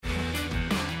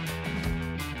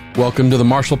Welcome to the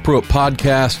Marshall Pruitt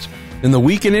Podcast. In the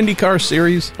Week in IndyCar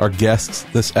series, our guests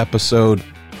this episode,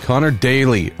 Conor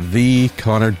Daly, the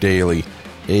Conor Daly,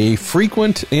 a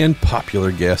frequent and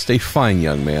popular guest, a fine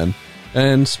young man.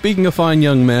 And speaking of fine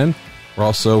young men, we're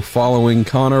also following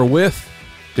Conor with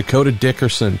Dakota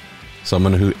Dickerson,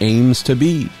 someone who aims to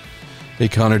be a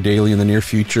Conor Daly in the near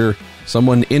future,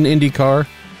 someone in IndyCar,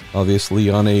 obviously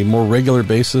on a more regular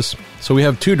basis. So we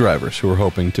have two drivers who are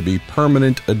hoping to be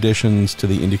permanent additions to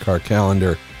the IndyCar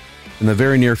calendar in the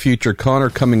very near future. Conor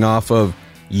coming off of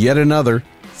yet another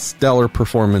stellar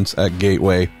performance at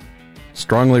Gateway.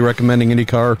 Strongly recommending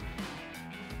IndyCar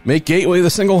make Gateway the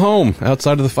single home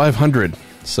outside of the 500.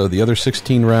 So the other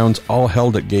 16 rounds all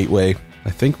held at Gateway. I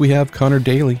think we have Conor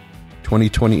Daly,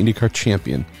 2020 IndyCar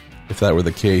champion, if that were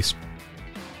the case.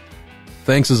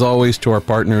 Thanks as always to our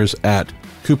partners at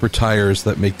Cooper Tires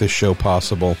that make this show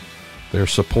possible. Their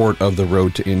support of the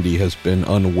road to Indy has been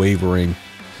unwavering,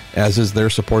 as is their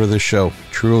support of this show.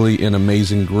 Truly an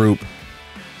amazing group.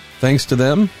 Thanks to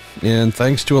them, and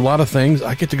thanks to a lot of things,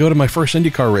 I get to go to my first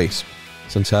IndyCar race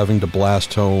since having to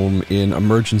blast home in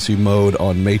emergency mode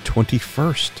on May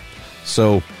 21st.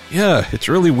 So, yeah, it's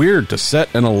really weird to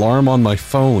set an alarm on my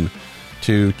phone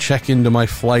to check into my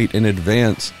flight in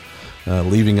advance,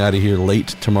 leaving out of here late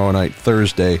tomorrow night,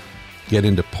 Thursday, get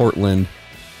into Portland,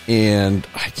 and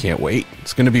I can't wait.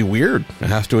 It's going to be weird, I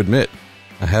have to admit.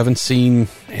 I haven't seen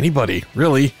anybody,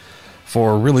 really,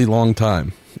 for a really long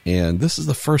time. And this is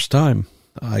the first time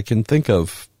I can think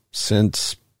of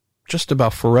since just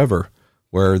about forever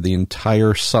where the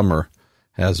entire summer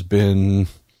has been...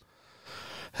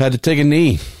 had to take a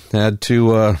knee, had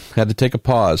to take a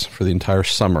pause for the entire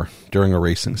summer during a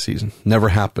racing season. Never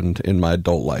happened in my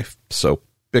adult life. So,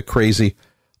 bit crazy.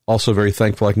 Also very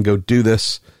thankful I can go do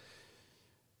this.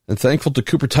 And thankful to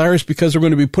Cooper Tires because we're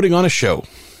going to be putting on a show.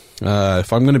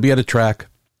 If I'm going to be at a track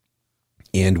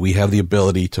and we have the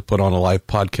ability to put on a live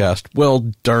podcast,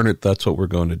 well, darn it, that's what we're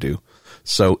going to do.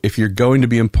 So if you're going to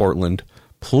be in Portland,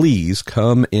 please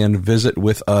come and visit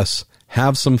with us.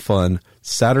 Have some fun.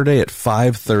 Saturday at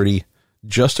 5:30,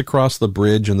 just across the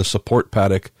bridge in the support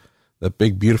paddock, that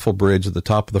big, beautiful bridge at the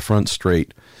top of the front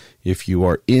straight. If you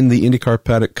are in the IndyCar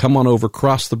paddock, come on over,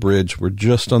 cross the bridge. We're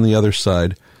just on the other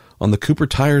side on the Cooper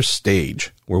Tires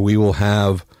stage, where we will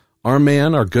have our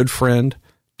man, our good friend,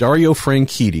 Dario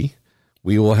Franchitti.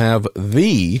 We will have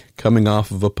the, coming off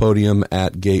of a podium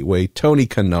at Gateway, Tony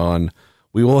Conor.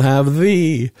 We will have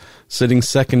the, sitting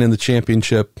second in the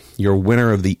championship, your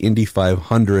winner of the Indy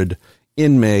 500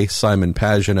 in May, Simon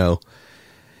Pagenaud.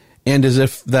 And as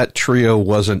if that trio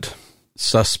wasn't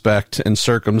suspect and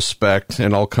circumspect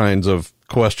and all kinds of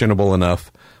questionable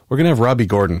enough, we're going to have Robbie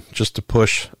Gordon just to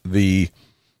push the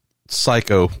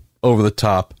psycho over the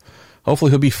top.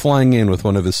 Hopefully he'll be flying in with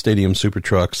one of his stadium super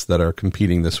trucks that are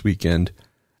competing this weekend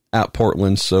at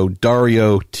Portland. So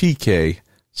Dario, TK,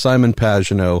 Simon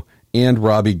Pagenaud, and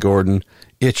Robbie Gordon.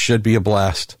 It should be a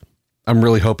blast. I'm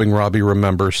really hoping Robbie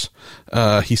remembers.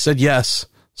 He said yes,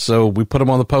 so we put him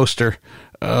on the poster.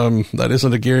 That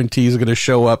isn't a guarantee he's going to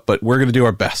show up, but we're going to do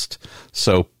our best.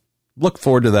 So look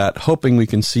forward to that. Hoping we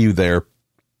can see you there.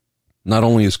 Not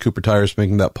only is Cooper Tires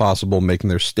making that possible,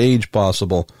 making their stage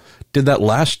possible, did that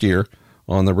last year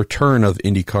on the return of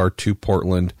IndyCar to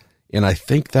Portland, and I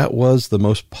think that was the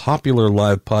most popular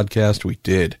live podcast we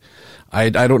did. I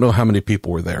don't know how many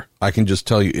people were there. I can just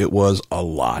tell you it was a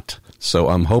lot. So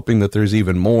I'm hoping that there's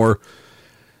even more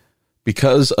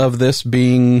because of this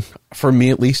being, for me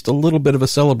at least, a little bit of a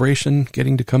celebration,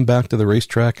 getting to come back to the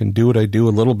racetrack and do what I do a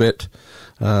little bit.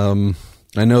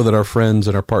 I know that our friends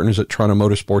and our partners at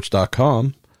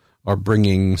TorontoMotorsports.com are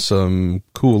bringing some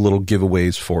cool little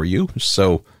giveaways for you.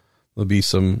 So there'll be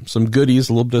some goodies,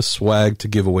 a little bit of swag to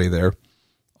give away there.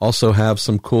 Also have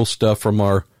some cool stuff from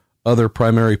our other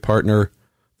primary partner,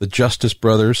 the Justice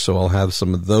Brothers. So I'll have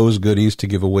some of those goodies to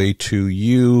give away to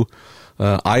you.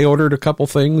 I ordered a couple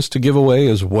things to give away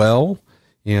as well.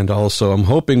 And also I'm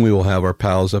hoping we will have our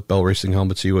pals at Bell Racing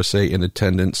Helmets USA in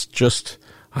attendance. Just,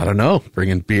 I don't know,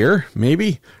 bringing beer,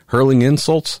 maybe, hurling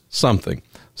insults, something.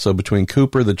 So between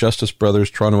Cooper, the Justice Brothers,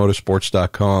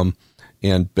 TorontoMotorsports.com,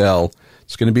 and Bell,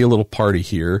 it's going to be a little party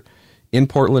here in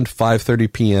Portland,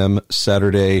 5:30 p.m.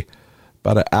 Saturday,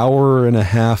 about an hour and a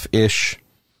half-ish,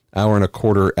 hour and a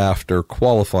quarter after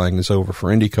qualifying is over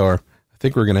for IndyCar. I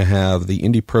think we're going to have the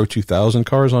Indy Pro 2000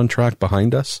 cars on track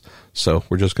behind us, so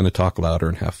we're just going to talk louder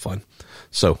and have fun.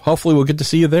 So hopefully we'll get to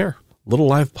see you there. Little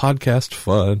live podcast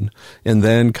fun. And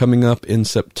then coming up in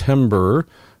September,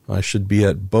 I should be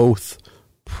at both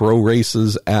pro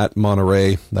races at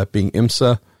Monterey, that being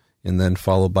IMSA, and then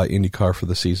followed by IndyCar for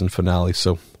the season finale.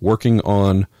 So working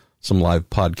on some live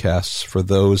podcasts for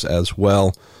those as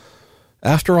well.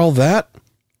 After all that,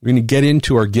 we're going to get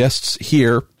into our guests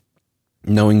here,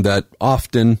 knowing that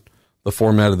often the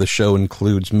format of the show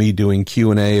includes me doing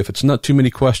Q&A. If it's not too many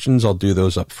questions, I'll do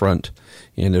those up front.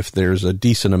 And if there's a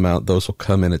decent amount, those will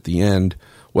come in at the end.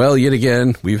 Well, yet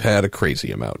again, we've had a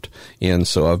crazy amount. And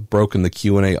so I've broken the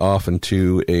Q&A off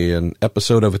into an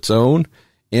episode of its own.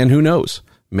 And who knows,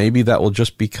 maybe that will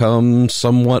just become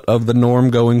somewhat of the norm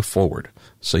going forward.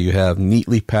 So you have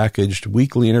neatly packaged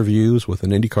weekly interviews with an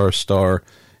IndyCar star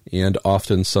and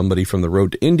often somebody from the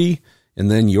road to Indy. And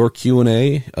then your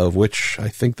Q&A, of which I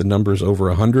think the number is over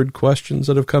 100 questions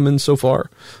that have come in so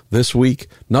far this week.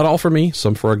 Not all for me,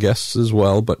 some for our guests as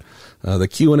well, but the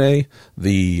Q&A,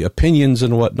 the opinions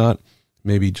and whatnot,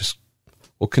 maybe just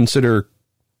we'll consider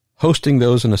hosting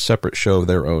those in a separate show of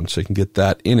their own so you can get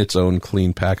that in its own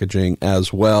clean packaging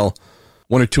as well.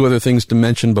 One or two other things to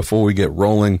mention before we get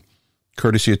rolling,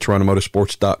 courtesy of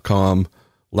TorontoMotorsports.com.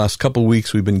 Last couple of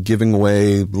weeks we've been giving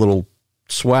away little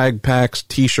swag packs,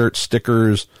 t-shirts,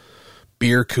 stickers,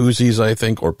 beer koozies, I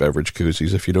think, or beverage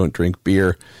koozies if you don't drink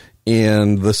beer.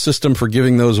 And the system for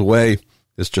giving those away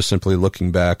is just simply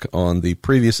looking back on the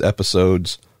previous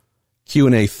episode's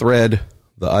Q&A thread,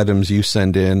 the items you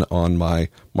send in on my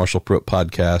Marshall Pruitt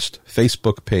Podcast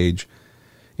Facebook page,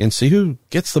 and see who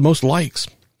gets the most likes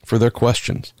for their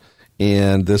questions.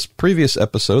 And this previous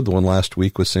episode, the one last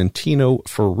week, was Santino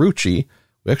Ferrucci.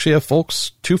 We actually have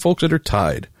two folks that are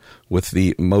tied with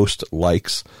the most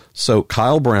likes. So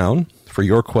Kyle Brown, for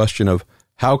your question of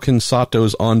how can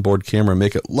Sato's onboard camera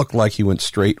make it look like he went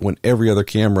straight when every other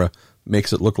camera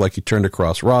makes it look like he turned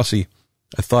across Rossi?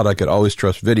 I thought I could always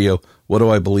trust video. What do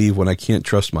I believe when I can't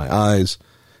trust my eyes?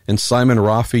 And Simon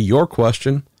Rafi, your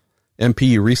question. MP,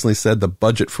 you recently said the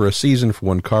budget for a season for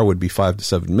one car would be $5 to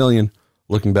 $7 million.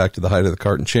 Looking back to the height of the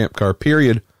kart and champ car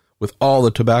period, with all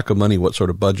the tobacco money, what sort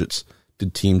of budgets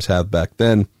did teams have back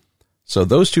then? So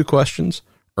those two questions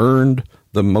earned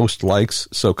the most likes.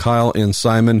 So Kyle and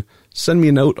Simon, send me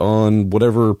a note on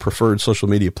whatever preferred social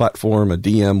media platform, a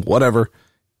DM, whatever.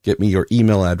 Get me your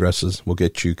email addresses. We'll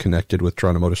get you connected with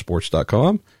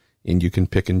TorontoMotorsports.com, and you can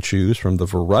pick and choose from the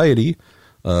variety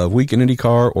of Week in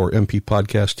IndyCar or MP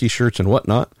Podcast t-shirts and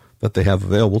whatnot that they have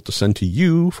available to send to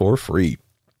you for free.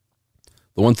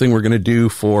 The one thing we're going to do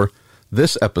for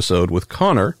this episode with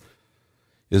Conor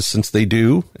is, since they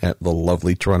do at the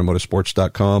lovely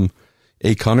TorontoMotorsports.com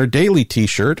a Conor Daly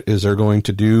t-shirt, is they're going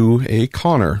to do a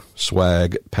Conor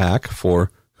swag pack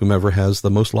for whomever has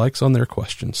the most likes on their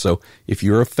question. So if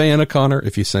you're a fan of Conor,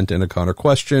 if you sent in a Conor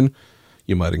question,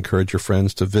 you might encourage your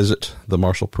friends to visit the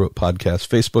Marshall Pruitt Podcast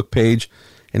Facebook page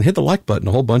and hit the like button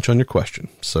a whole bunch on your question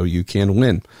so you can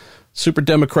win. Super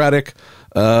democratic.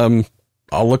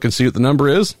 I'll look and see what the number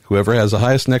is. Whoever has the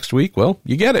highest next week, well,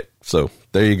 you get it. So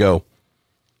there you go.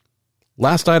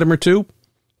 Last item or two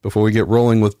before we get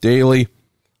rolling with Daly.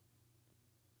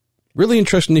 Really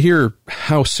interesting to hear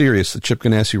how serious the Chip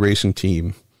Ganassi Racing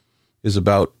team is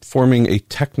about forming a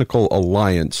technical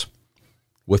alliance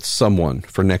with someone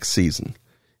for next season.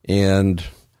 And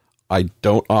I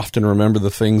don't often remember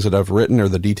the things that I've written or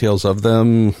the details of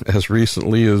them as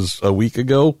recently as a week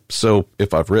ago. So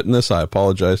if I've written this, I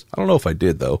apologize. I don't know if I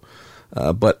did, though.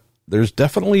 But there's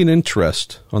definitely an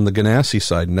interest on the Ganassi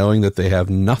side, knowing that they have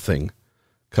nothing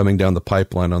coming down the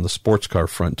pipeline on the sports car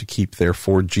front to keep their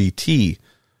Ford GT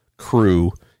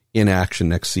crew in action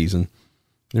next season.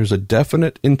 There's a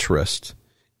definite interest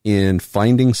in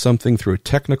finding something through a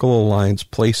technical alliance,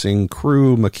 placing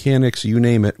crew, mechanics, you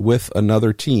name it, with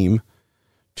another team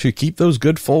to keep those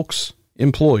good folks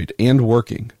employed and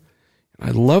working.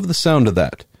 I love the sound of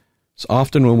that. So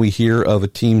often when we hear of a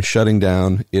team shutting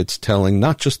down, it's telling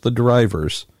not just the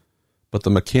drivers, but the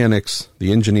mechanics,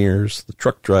 the engineers, the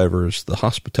truck drivers, the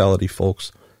hospitality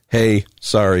folks, hey,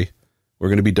 sorry, we're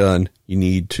going to be done. You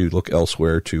need to look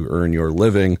elsewhere to earn your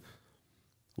living.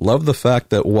 Love the fact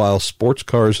that while sports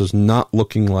cars is not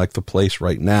looking like the place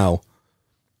right now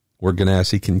where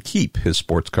Ganassi can keep his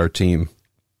sports car team,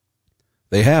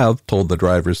 they have told the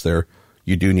drivers there,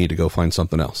 you do need to go find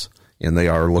something else. And they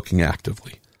are looking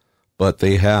actively. But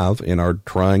they have and are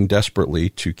trying desperately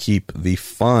to keep the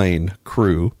fine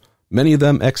crew, many of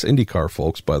them ex-IndyCar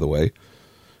folks, by the way,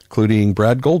 including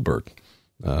Brad Goldberg,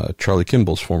 Charlie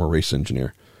Kimball's former race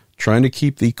engineer, trying to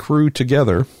keep the crew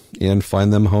together and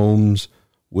find them homes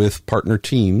with partner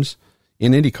teams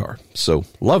in IndyCar. So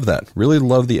love that. Really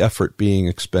love the effort being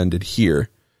expended here.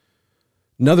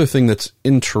 Another thing that's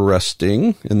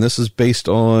interesting, and this is based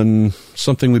on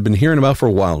something we've been hearing about for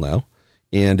a while now,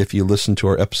 and if you listen to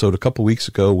our episode a couple weeks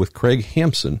ago with Craig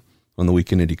Hampson on the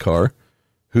Week in IndyCar,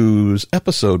 whose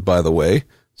episode, by the way,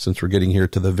 since we're getting here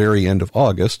to the very end of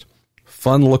August.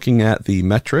 Fun looking at the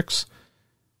metrics.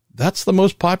 That's the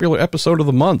most popular episode of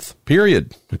the month,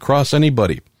 period, across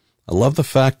anybody. I love the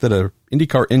fact that a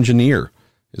IndyCar engineer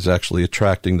is actually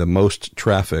attracting the most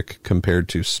traffic compared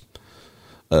to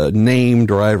a name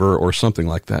driver or something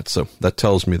like that. So that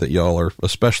tells me that y'all are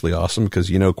especially awesome, because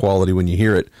you know quality when you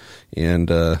hear it, and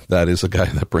that is a guy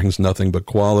that brings nothing but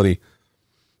quality.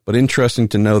 But interesting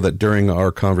to know that during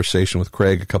our conversation with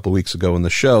Craig a couple weeks ago in the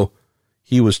show,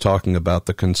 he was talking about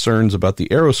the concerns about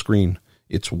the aero screen,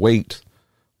 its weight,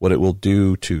 what it will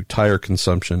do to tire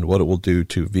consumption, what it will do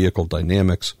to vehicle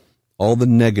dynamics, all the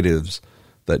negatives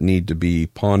that need to be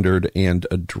pondered and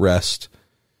addressed.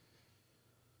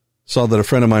 Saw that a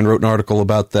friend of mine wrote an article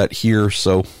about that here,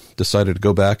 so decided to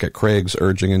go back at Craig's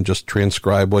urging and just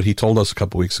transcribe what he told us a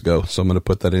couple weeks ago. So I'm going to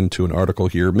put that into an article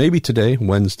here, maybe today,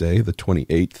 Wednesday, the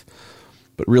 28th.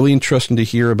 But really interesting to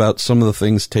hear about some of the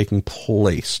things taking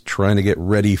place, trying to get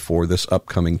ready for this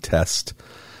upcoming test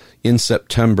in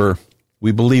September.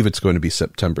 We believe it's going to be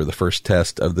September, the first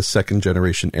test of the second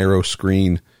generation aero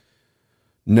screen.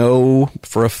 Know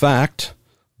for a fact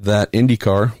that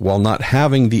IndyCar, while not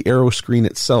having the aero screen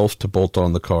itself to bolt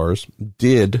on the cars,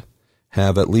 did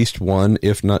have at least one,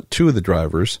 if not two of the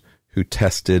drivers who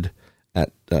tested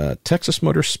at Texas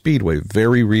Motor Speedway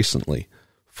very recently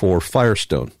for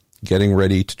Firestone, getting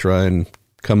ready to try and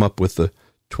come up with the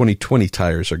 2020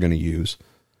 tires they're going to use.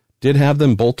 Did have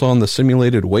them bolt on the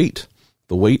simulated weight,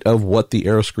 the weight of what the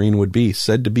aero screen would be,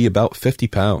 said to be about 50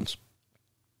 pounds.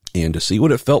 And to see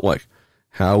what it felt like,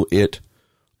 how it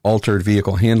altered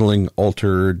vehicle handling,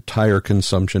 altered tire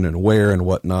consumption and wear and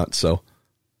whatnot. So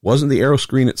wasn't the aero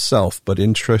screen itself, but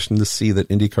interesting to see that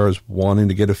IndyCar is wanting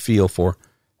to get a feel for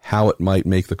how it might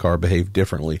make the car behave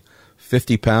differently.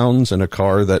 50 pounds in a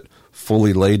car that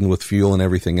fully laden with fuel and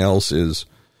everything else is,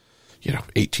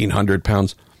 1,800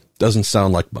 pounds. Doesn't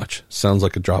sound like much. Sounds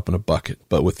like a drop in a bucket.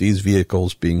 But with these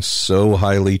vehicles being so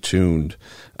highly tuned,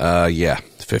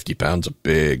 50 pounds a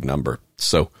big number.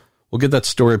 So we'll get that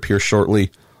story up here shortly.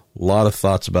 A lot of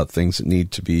thoughts about things that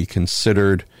need to be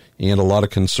considered and a lot of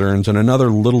concerns. And another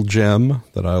little gem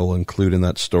that I will include in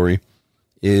that story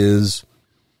is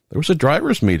there was a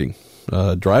drivers meeting,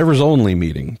 drivers only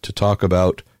meeting, to talk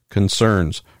about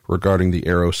concerns regarding the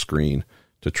aero screen,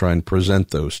 to try and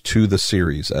present those to the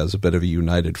series as a bit of a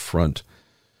united front.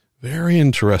 Very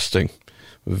interesting.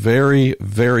 Very,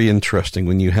 very interesting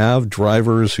when you have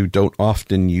drivers who don't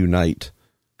often unite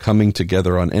coming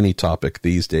together on any topic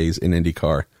these days in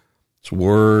IndyCar. It's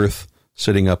worth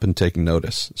sitting up and taking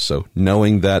notice. So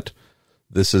knowing that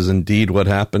this is indeed what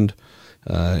happened,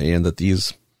 and that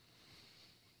these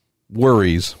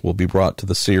worries will be brought to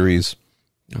the series,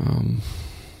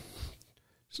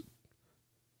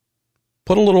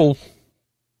 put a little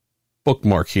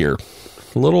bookmark here,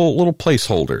 a little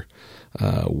placeholder.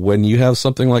 When you have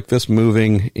something like this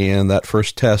moving and that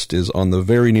first test is on the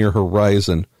very near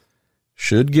horizon,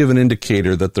 should give an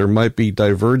indicator that there might be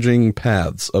diverging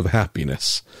paths of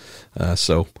happiness.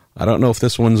 So I don't know if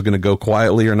this one's going to go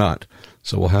quietly or not.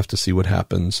 So we'll have to see what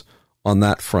happens on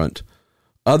that front.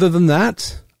 Other than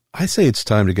that, I say it's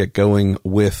time to get going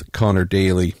with Conor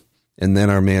Daly and then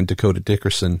our man Dakota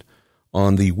Dickerson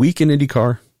on the Week in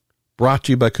IndyCar, brought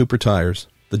to you by Cooper Tires,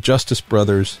 the Justice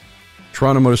Brothers,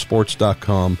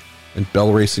 TorontoMotorsports.com, and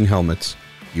Bell Racing Helmets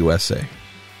USA.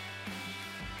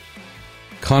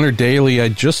 Conor Daly, I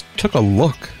just took a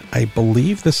look. I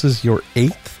believe this is your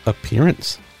 8th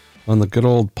appearance on the good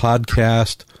old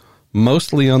podcast,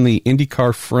 mostly on the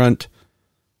IndyCar front.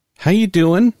 How you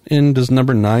doing? And does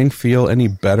number 9 feel any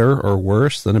better or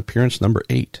worse than appearance number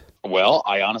 8? Well,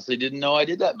 I honestly didn't know I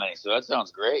did that many, so that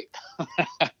sounds great.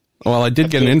 Well, I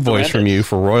did get an invoice from you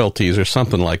for royalties or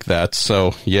something like that.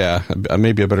 So, yeah,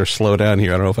 maybe I better slow down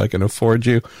here. I don't know if I can afford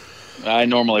you. I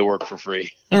normally work for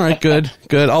free. All right, good.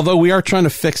 Although we are trying to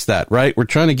fix that, right? We're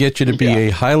trying to get you to be a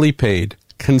highly paid,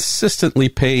 consistently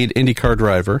paid IndyCar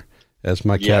driver, as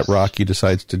my cat Rocky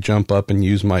decides to jump up and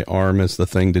use my arm as the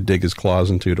thing to dig his claws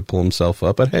into to pull himself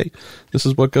up. But hey, this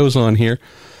is what goes on here.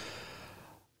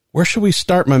 Where should we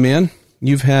start, my man?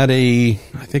 You've had I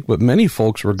think what many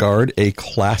folks regard a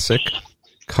classic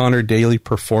Conor Daly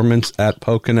performance at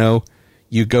Pocono.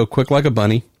 You go quick like a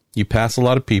bunny. You pass a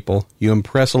lot of people. You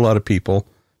impress a lot of people.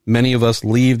 Many of us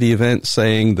leave the event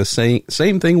saying the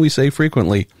same thing we say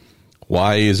frequently.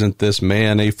 Why isn't this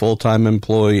man a full-time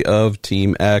employee of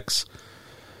Team X?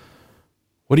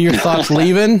 What are your thoughts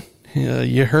leaving?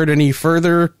 You heard any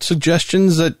further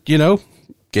suggestions that,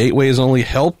 Gateway has only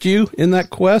helped you in that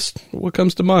quest? What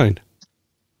comes to mind?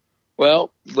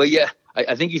 Well, yeah,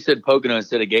 I think you said Pocono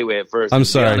instead of Gateway at first. I'm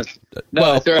sorry. Honest,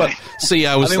 no, it's all right. See,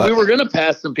 I mean, we were going to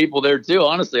pass some people there too.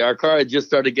 Honestly, our car had just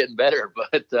started getting better,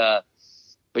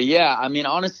 but yeah, I mean,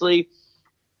 honestly,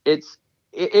 it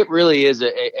really is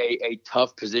a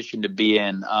tough position to be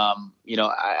in. I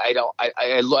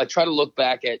try to look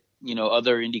back at,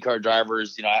 other IndyCar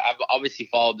drivers. I've obviously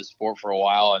followed the sport for a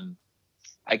while, and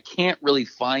I can't really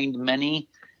find many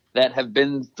that have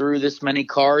been through this many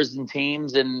cars and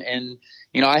teams. And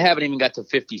I haven't even got to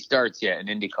 50 starts yet in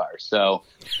IndyCar. So,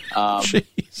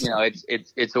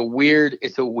 it's a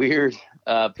weird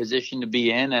position to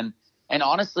be in. And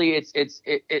honestly,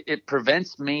 it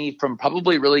prevents me from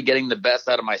probably really getting the best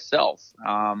out of myself.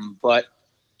 But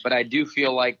I do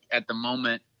feel like at the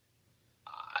moment,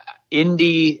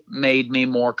 Indy made me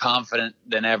more confident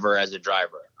than ever as a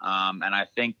driver. And I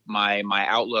think my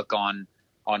outlook on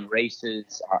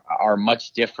races are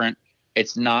much different.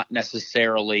 It's not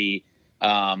necessarily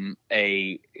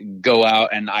a go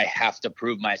out and I have to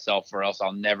prove myself or else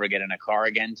I'll never get in a car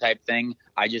again type thing.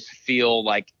 I just feel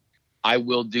like I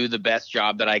will do the best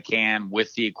job that I can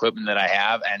with the equipment that I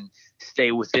have and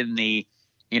stay within the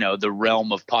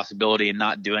realm of possibility and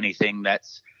not do anything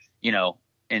that's,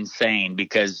 insane,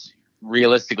 because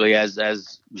realistically, as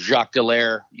Jacques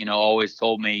Dallaire, always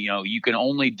told me, you can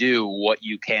only do what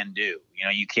you can do.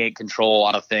 You can't control a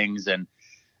lot of things, and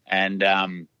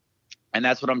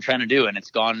that's what I'm trying to do. And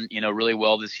it's gone, really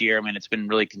well this year. I mean, it's been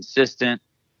really consistent,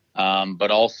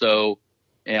 but also,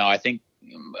 I think,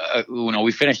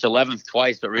 we finished 11th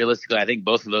twice, but realistically, I think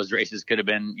both of those races could have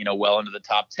been, well into the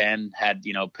top 10 had,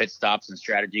 pit stops and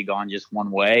strategy gone just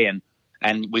one way.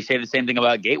 And we say the same thing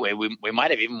about Gateway. We might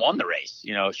have even won the race,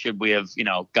 should we have,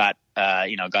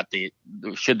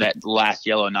 should that last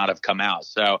yellow not have come out.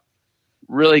 So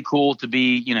really cool to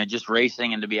be, just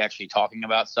racing and to be actually talking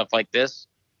about stuff like this.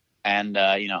 And,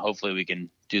 hopefully we can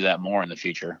do that more in the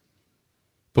future.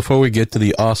 Before we get to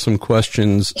the awesome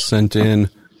questions sent in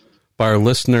by our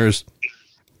listeners,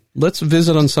 let's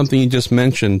visit on something you just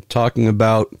mentioned, talking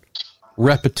about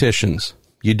repetitions.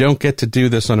 You don't get to do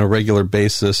this on a regular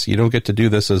basis. You don't get to do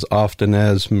this as often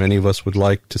as many of us would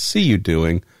like to see you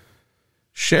doing.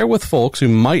 Share with folks who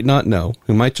might not know,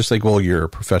 who might just think, well, you're a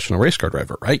professional race car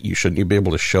driver, right? You shouldn't be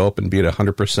able to show up and be at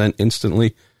 100%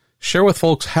 instantly. Share with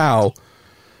folks how,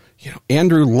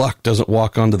 Andrew Luck doesn't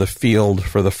walk onto the field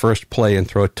for the first play and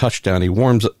throw a touchdown. He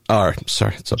warms up.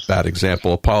 Sorry, it's a bad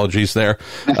example. Apologies there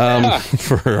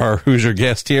for our Hoosier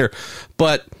guest here.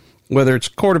 But whether it's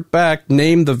quarterback,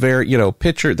 name the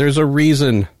pitcher, there's a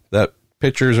reason that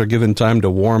pitchers are given time to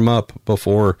warm up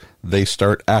before they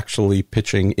start actually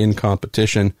pitching in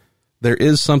competition. There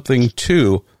is something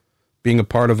to being a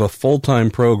part of a full-time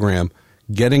program,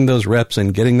 getting those reps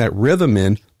and getting that rhythm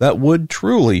in that would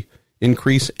truly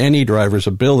increase any driver's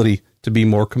ability to be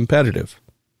more competitive.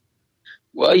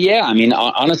 Well, yeah, I mean,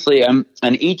 honestly, and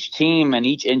each team and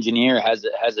each engineer has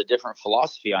a different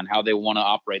philosophy on how they want to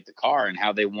operate the car and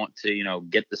how they want to,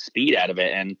 get the speed out of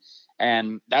it.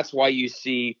 And that's why you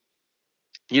see,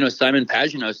 Simon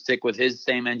Pagenaud stick with his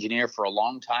same engineer for a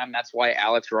long time. That's why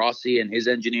Alex Rossi and his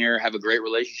engineer have a great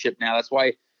relationship now. That's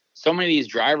why so many of these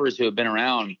drivers who have been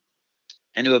around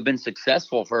and who have been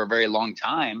successful for a very long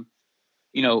time,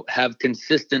 have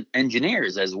consistent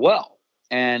engineers as well.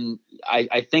 And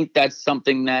I think that's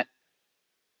something that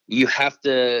you have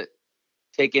to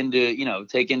take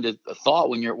into thought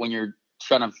when you're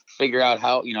trying to figure out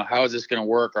how is this going to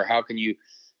work, or how can you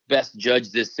best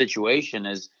judge this situation.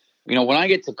 Is, when I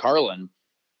get to Carlin,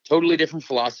 totally different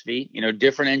philosophy,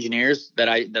 different engineers that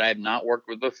I have not worked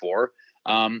with before.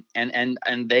 And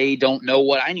they don't know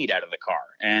what I need out of the car.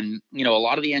 And, a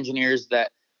lot of the engineers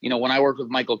that, when I worked with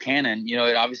Michael Cannon,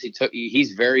 it obviously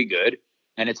he's very good.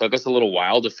 And it took us a little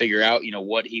while to figure out,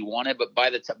 what he wanted. But by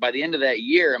the end of that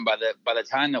year, and by the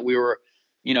time that we were,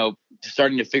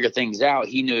 starting to figure things out,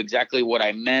 he knew exactly what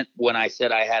I meant when I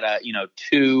said I had a,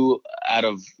 2 out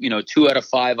of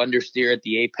 5 understeer at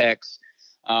the apex,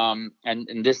 and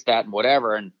this, that, and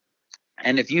whatever.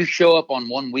 And if you show up on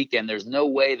one weekend, there's no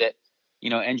way that,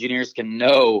 engineers can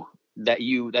know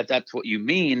that that's what you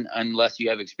mean unless you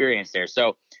have experience there.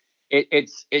 So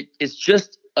it's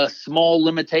just a small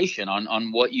limitation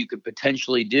on what you could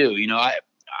potentially do.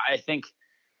 I think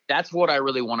that's what I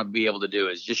really want to be able to do,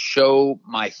 is just show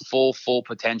my full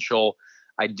potential.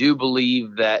 I do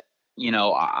believe that,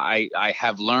 I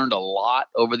have learned a lot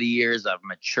over the years. I've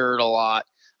matured a lot.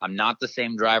 I'm not the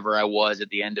same driver I was at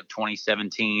the end of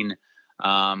 2017.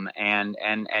 I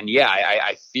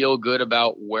feel good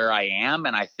about where I am.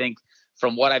 And I think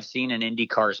from what I've seen in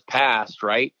IndyCar's past,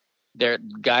 right, there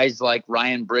guys like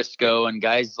Ryan Briscoe and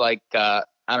guys like,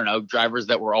 drivers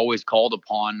that were always called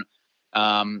upon,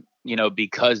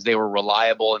 because they were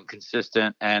reliable and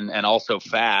consistent and also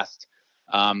fast.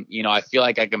 I feel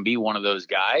like I can be one of those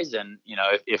guys. And,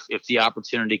 if the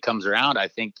opportunity comes around, I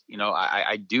think,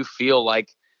 I do feel like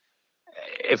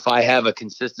if I have a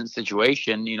consistent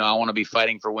situation, I want to be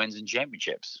fighting for wins and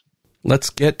championships. Let's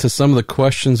get to some of the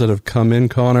questions that have come in,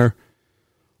 Conor,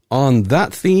 on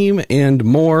that theme and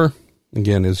more.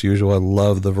 Again, as usual, I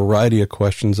love the variety of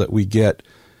questions that we get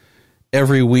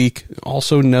every week.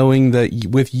 Also knowing that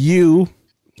with you,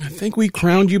 I think we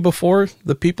crowned you before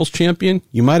the People's Champion.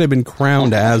 You might have been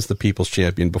crowned as the People's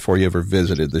Champion before you ever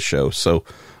visited the show. So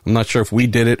I'm not sure if we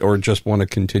did it or just want to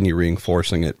continue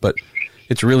reinforcing it. But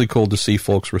it's really cool to see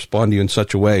folks respond to you in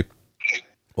such a way.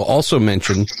 We'll also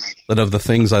mention that of the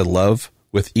things I love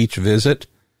with each visit,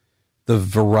 the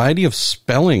variety of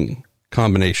spelling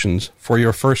combinations for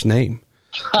your first name.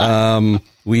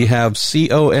 We have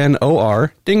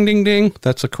Conor, ding, ding, ding.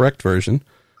 That's a correct version.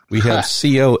 We have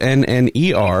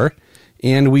Conner,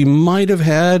 and we might have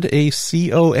had a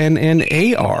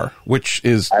Connar, which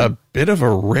is a bit of a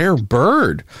rare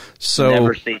bird. So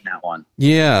never seen that one.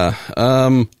 Yeah.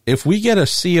 If we get a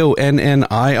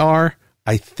Connir,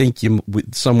 I think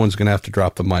someone's going to have to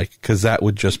drop the mic because that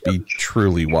would just be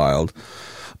truly wild.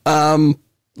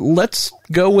 Let's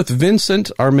go with Vincent,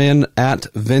 our man at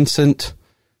Vincent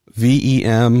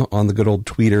VEM on the good old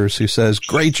tweeters, who says,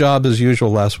 great job as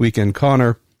usual last weekend,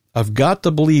 Conor. I've got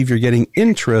to believe you're getting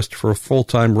interest for a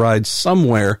full-time ride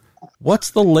somewhere.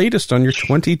 What's the latest on your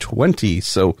 2020?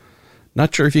 So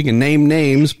not sure if you can name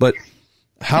names, but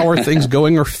how are things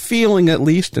going or feeling, at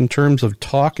least in terms of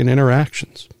talk and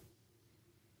interactions?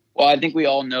 Well, I think we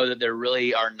all know that there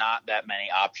really are not that many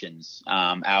options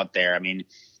out there. I mean,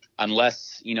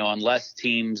 unless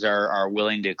teams are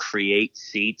willing to create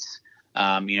seats,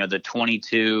 the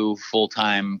 22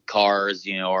 full-time cars,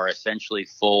 are essentially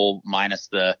full minus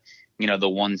the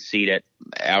one seat at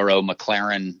Arrow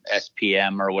McLaren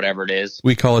SPM or whatever it is.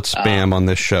 We call it spam on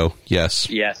this show. Yes.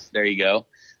 Yes. There you go.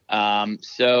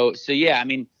 So yeah, I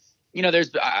mean,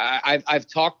 I've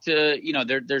talked to,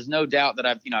 there's no doubt that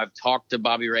I've talked to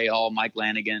Bobby Rahal, Mike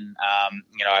Lanigan.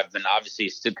 I've been obviously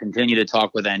still continue to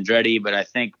talk with Andretti, but I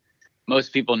think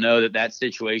most people know that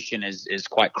situation is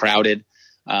quite crowded.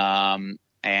 And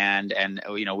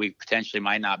we potentially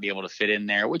might not be able to fit in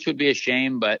there, which would be a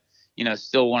shame, but,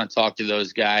 still want to talk to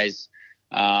those guys.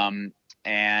 And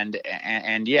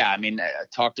yeah, I mean,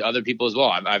 talk to other people as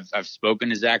well. I've spoken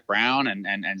to Zach Brown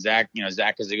and Zach,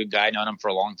 Zach is a good guy. I've known him for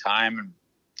a long time. And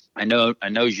I know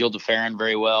Gilles de Ferran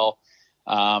very well.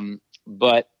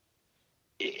 But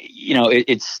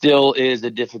it still is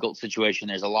a difficult situation.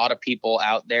 There's a lot of people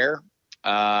out there,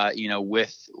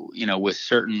 with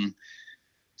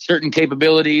certain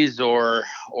capabilities or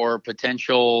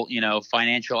potential,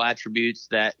 financial attributes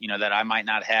that I might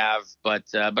not have. But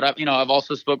I've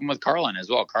also spoken with Carlin as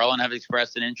well. Carlin have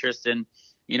expressed an interest in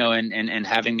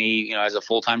having me, as a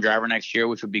full-time driver next year,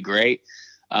 which would be great.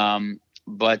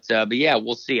 But yeah,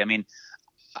 we'll see. I mean,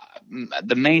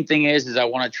 the main thing is I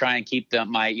want to try and keep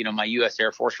my U.S.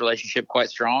 Air Force relationship quite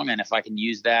strong. And if I can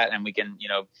use that and we can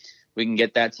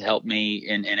get that to help me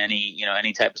in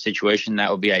any type of situation,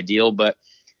 that would be ideal. But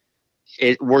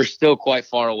we're still quite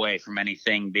far away from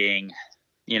anything being,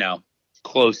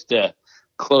 close to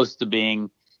being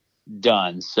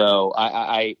done. So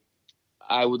I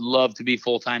would love to be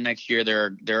full-time next year.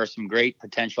 There are some great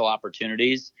potential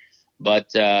opportunities,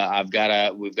 but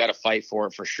we've got to fight for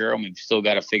it for sure. And we've still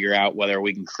got to figure out whether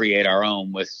we can create our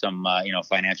own with some,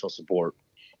 financial support.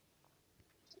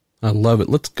 I love it.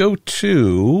 Let's go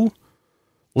to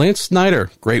Lance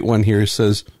Snyder. Great one here. He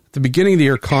says, at the beginning of the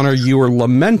year, Conor, you were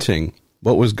lamenting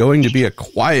what was going to be a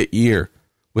quiet year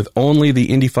with only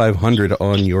the Indy 500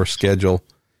 on your schedule.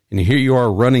 And here you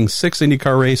are running 6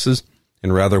 IndyCar races,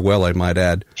 and rather well, I might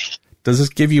add. Does this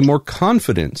give you more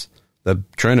confidence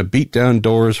that trying to beat down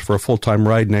doors for a full-time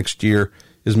ride next year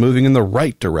is moving in the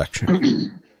right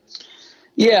direction?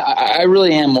 Yeah, I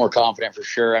really am more confident for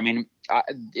sure. I mean,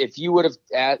 if you would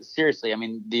have seriously, I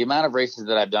mean, the amount of races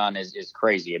that I've done is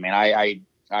crazy. I mean, I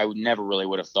would never really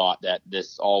would have thought that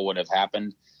this all would have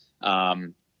happened.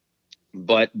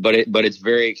 But it's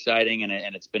very exciting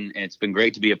and it's been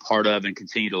great to be a part of and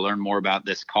continue to learn more about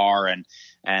this car and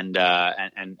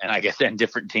I guess in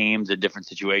different teams and different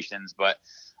situations. But,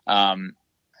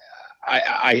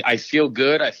 I feel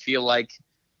good. I feel like,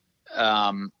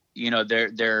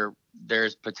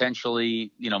 there's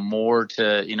potentially, more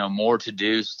to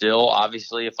do still,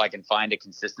 obviously, if I can find a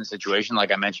consistent situation,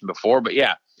 like I mentioned before. But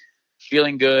yeah,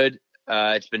 feeling good.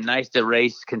 It's been nice to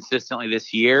race consistently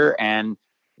this year. And,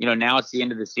 now it's the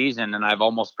end of the season and I've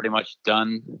almost pretty much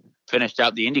done finished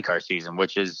out the IndyCar season,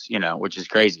 which is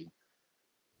crazy.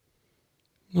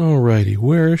 All righty,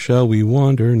 where shall we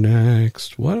wander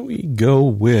next? Why don't we go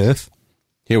with,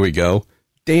 here we go,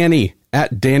 Danny,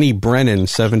 at Danny Brennan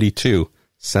 72.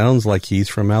 Sounds like he's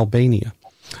from Albania.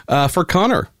 For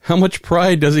Conor, how much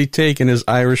pride does he take in his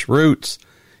Irish roots?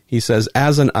 He says,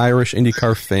 as an Irish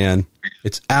IndyCar fan,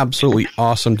 it's absolutely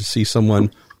awesome to see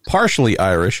someone partially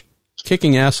Irish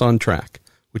kicking ass on track,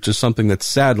 which is something that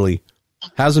sadly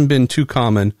hasn't been too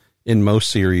common in most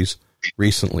series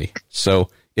recently. So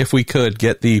if we could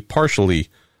get the partially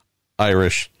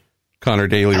Irish Conor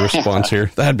Daly response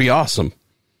here, that'd be awesome.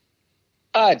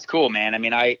 It's cool, man. I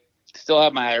mean, I still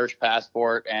have my Irish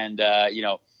passport, and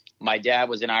my dad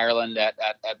was in Ireland at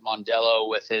Mondello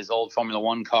with his old Formula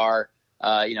One car,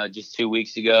 just 2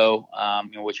 weeks ago,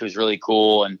 which was really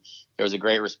cool, and there was a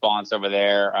great response over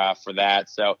there for that.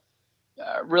 So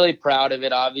really proud of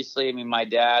it. Obviously, I mean, my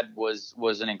dad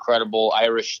was an incredible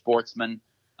Irish sportsman.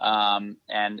 He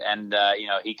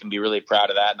can be really proud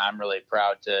of that, and I'm really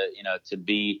proud to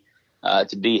be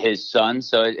his son.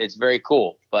 So it's very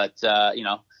cool. But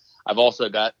I've also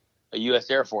got a U.S.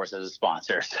 Air Force as a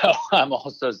sponsor, so I'm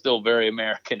also still very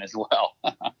American as well.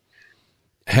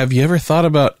 Have you ever thought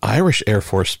about Irish Air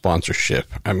Force sponsorship?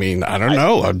 I mean, I don't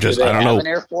know. I don't know. An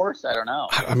Air Force? I don't know.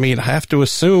 I mean, I have to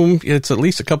assume it's at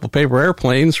least a couple paper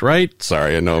airplanes, right?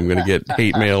 Sorry, I know I'm going to get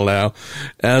hate mail now,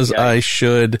 as I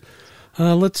should.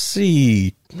 Let's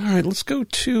see. All right, let's go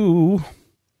to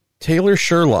Taylor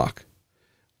Sherlock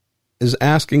is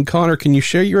asking, Conor, can you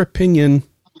share your opinion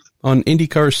on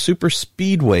IndyCar's super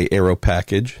speedway aero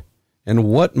package and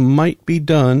what might be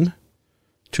done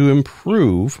to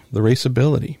improve the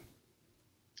raceability?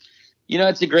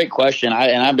 It's a great question.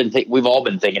 We've all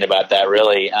been thinking about that,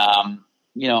 really. I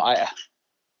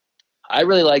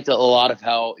really liked a lot of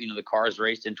how, the cars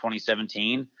raced in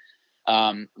 2017.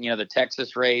 The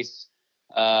Texas race,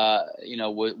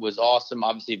 was awesome.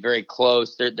 Obviously very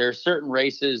close. There are certain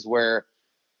races where,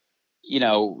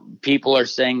 people are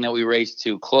saying that we race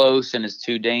too close and it's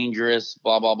too dangerous,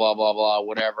 blah, blah, blah, blah, blah,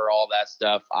 whatever, all that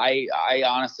stuff. I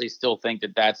honestly still think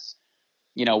that's,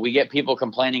 we get people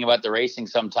complaining about the racing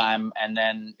sometime. And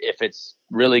then if it's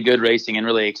really good racing and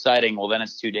really exciting, well, then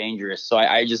it's too dangerous. So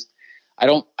I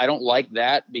don't like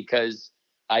that, because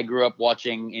I grew up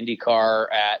watching IndyCar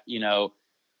at,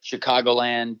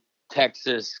 Chicagoland,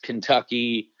 Texas,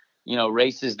 Kentucky,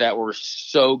 races that were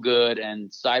so good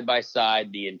and side by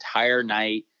side the entire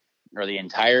night or the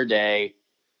entire day.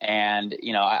 And,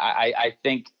 I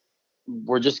think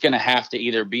we're just going to have to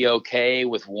either be okay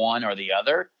with one or the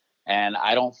other. And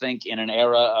I don't think in an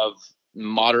era of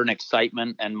modern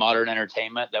excitement and modern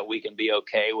entertainment that we can be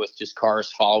okay with just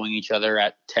cars following each other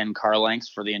at 10 car lengths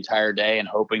for the entire day and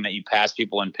hoping that you pass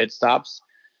people in pit stops.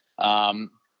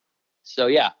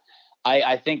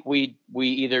 I think we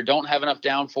either don't have enough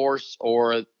downforce,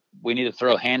 or we need to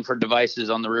throw Hanford devices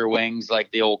on the rear wings,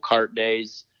 like the old kart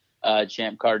days,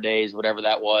 champ car days, whatever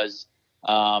that was.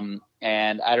 And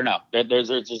I don't know.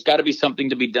 There's got to be something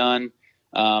to be done,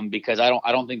 because I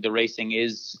don't think the racing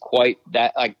is quite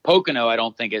that. Like Pocono, I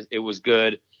don't think it was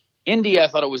good. Indy, I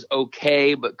thought it was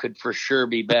okay, but could for sure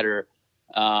be better.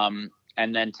 And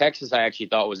then Texas, I actually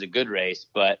thought was a good race,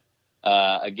 but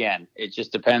again, it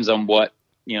just depends on what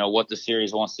the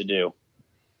series wants to do.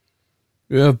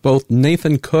 We have both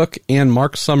Nathan Cook and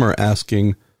Mark Summer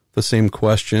asking the same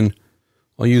question.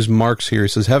 I'll use Mark's here. He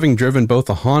says, having driven both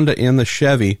the Honda and the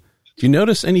Chevy, do you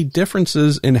notice any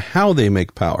differences in how they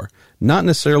make power? Not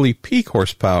necessarily peak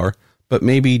horsepower, but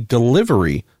maybe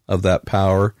delivery of that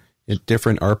power at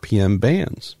different RPM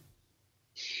bands.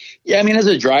 Yeah, I mean, as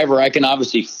a driver, I can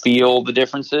obviously feel the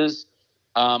differences.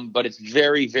 But it's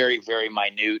very, very, very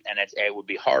minute, and it would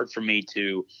be hard for me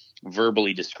to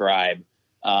verbally describe.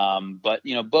 But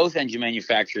both engine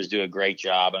manufacturers do a great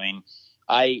job. I mean,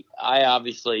 I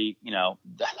obviously,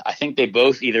 I think they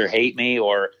both either hate me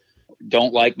or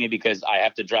don't like me because I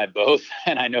have to drive both,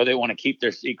 and I know they want to keep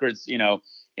their secrets,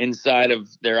 inside of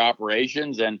their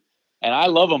operations, and I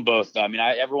love them both. I mean,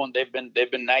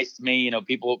 they've been nice to me.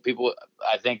 People,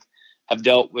 I think, have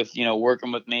dealt with,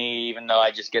 working with me, even though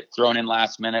I just get thrown in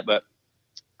last minute. But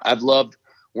I've loved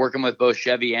working with both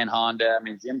Chevy and Honda. I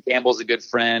mean, Jim Campbell's a good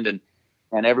friend,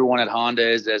 and everyone at Honda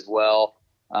is as well.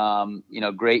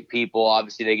 Great people.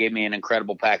 Obviously, they gave me an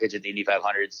incredible package at the Indy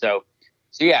 500. So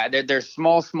yeah, there's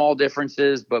small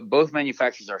differences, but both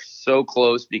manufacturers are so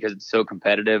close because it's so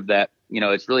competitive that,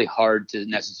 it's really hard to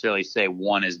necessarily say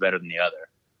one is better than the other.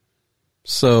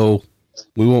 So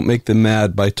we won't make them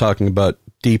mad by talking about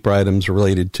deeper items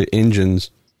related to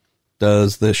engines.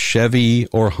 Does the Chevy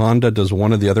or Honda, does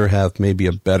one or the other have maybe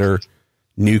a better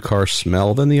new car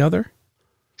smell than the other?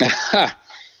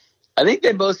 I think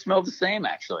they both smell the same,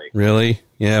 actually. Really?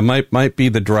 Yeah, it might be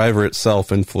the driver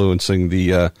itself influencing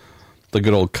the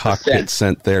good old cockpit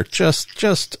scent there.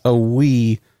 Just a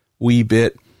wee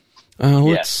bit.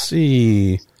 Let's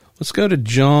see. Let's go to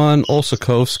John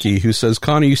Olsakowski, who says,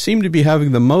 Conor, you seem to be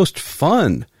having the most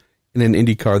fun in an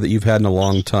IndyCar that you've had in a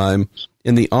long time.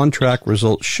 In the on-track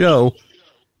results show,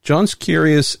 John's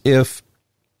curious if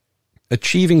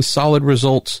achieving solid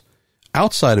results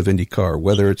outside of IndyCar,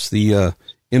 whether it's the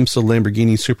IMSA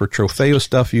Lamborghini Super Trofeo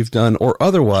stuff you've done or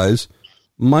otherwise,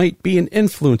 might be an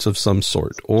influence of some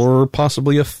sort or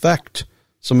possibly affect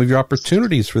some of your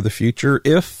opportunities for the future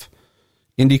if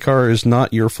IndyCar is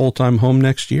not your full-time home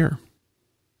next year.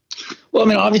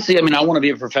 Well, obviously, I want to be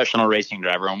a professional racing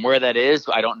driver, and where that is,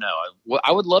 I don't know.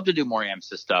 I would love to do more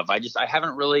IMSA stuff. I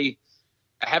haven't really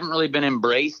been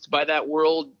embraced by that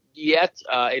world yet.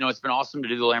 It's been awesome to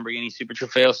do the Lamborghini Super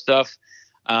Trofeo stuff.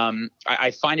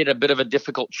 I find it a bit of a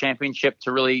difficult championship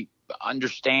to really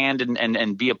understand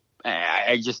and be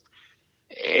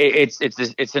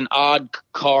it's an odd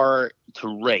car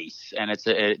to race, and it's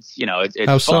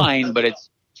fine, but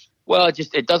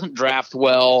it doesn't draft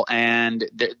well, and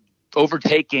the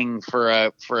overtaking for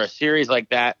a series like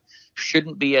that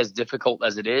shouldn't be as difficult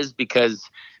as it is, because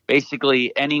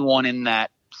basically anyone in that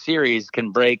series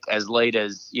can brake as late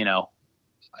as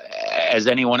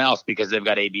anyone else because they've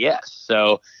got ABS.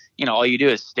 So, all you do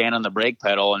is stand on the brake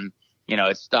pedal and,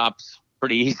 it stops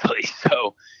pretty easily.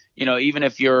 So, even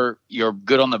if you're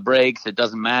good on the brakes, it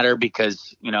doesn't matter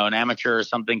because, an amateur or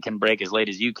something can brake as late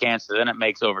as you can. So then it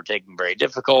makes overtaking very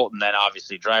difficult. And then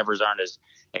obviously drivers aren't as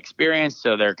experienced.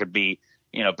 So there could be,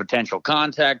 potential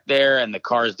contact there, and the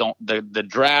cars the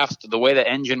draft, the way the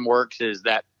engine works is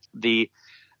that the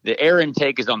air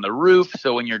intake is on the roof.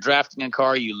 So when you're drafting a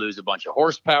car, you lose a bunch of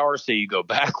horsepower. So you go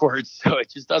backwards. So it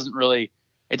just doesn't really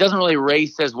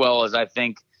race as well as I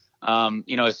think,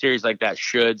 a series like that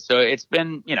should. So it's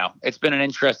been an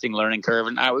interesting learning curve,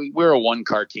 and we're a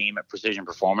one-car team at Precision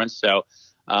Performance. So,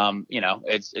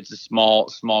 it's a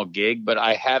small gig, but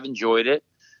I have enjoyed it.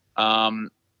 I'm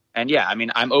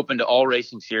open to all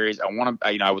racing series.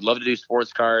 I would love to do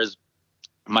sports cars.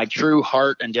 My true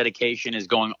heart and dedication is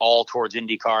going all towards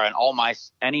IndyCar, and all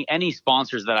any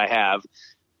sponsors that I have.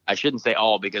 I shouldn't say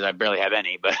all because I barely have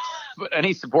any, but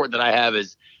any support that I have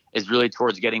is really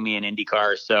towards getting me an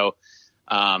IndyCar. So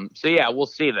we'll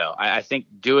see though. I think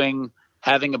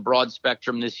having a broad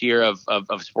spectrum this year of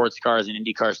sports cars and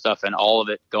IndyCar stuff, and all of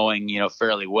it going,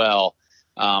 fairly well,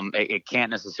 it can't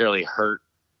necessarily hurt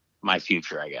my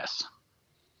future, I guess.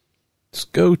 Let's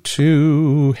go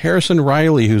to Harrison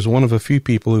Riley, who's one of a few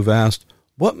people who've asked,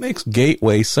 what makes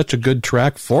Gateway such a good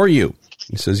track for you?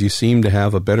 He says you seem to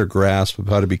have a better grasp of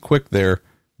how to be quick there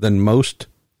than most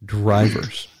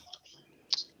drivers.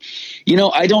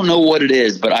 I don't know what it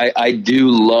is, but I do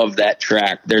love that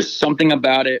track. There's something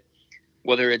about it,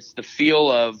 whether it's the feel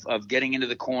of getting into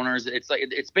the corners.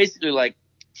 It's basically like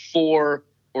 4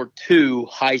 or 2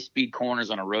 high-speed corners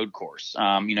on a road course.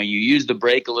 You use the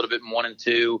brake a little bit in 1 and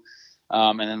 2,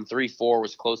 and then 3, 4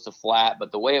 was close to flat.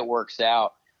 But the way it works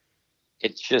out,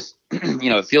 it's just,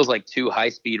 it feels like 2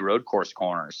 high-speed road course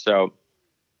corners. So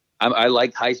I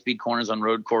like high-speed corners on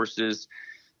road courses.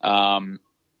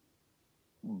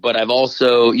 But I've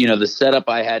also, the setup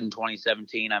I had in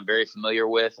 2017, I'm very familiar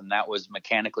with, and that was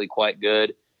mechanically quite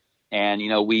good. And,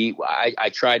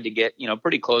 I tried to get,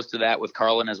 pretty close to that with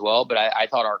Carlin as well, but I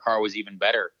thought our car was even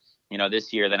better,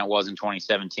 this year than it was in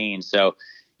 2017. So,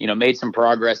 made some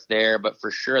progress there, but for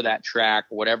sure that track,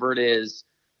 whatever it is,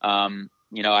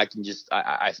 I can just,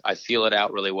 I feel it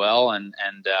out really well. And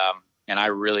I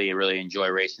really, really enjoy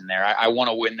racing there. I want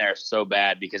to win there so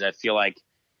bad because I feel like,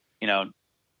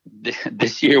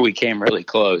 this year we came really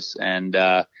close, and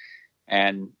I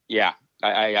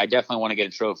definitely want to get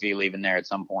a trophy leaving there at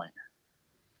some point.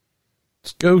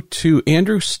 Let's go to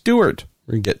Andrew Stewart.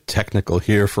 We're going to get technical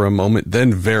here for a moment,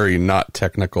 then very not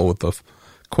technical with the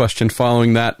question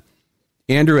following that.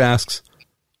 Andrew asks,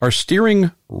 are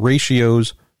steering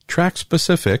ratios track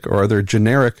specific, or are there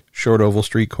generic short oval,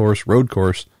 street course, road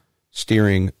course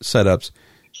steering setups?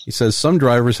 He says some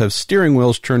drivers have steering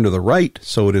wheels turned to the right,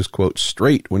 so it is, quote,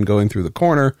 straight when going through the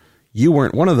corner. You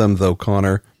weren't one of them, though,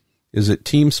 Conor. Is it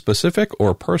team-specific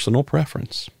or personal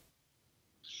preference?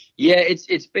 Yeah,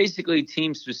 it's basically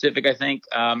team-specific, I think.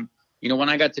 When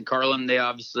I got to Carlin, they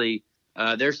obviously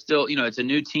they're still, it's a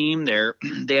new team.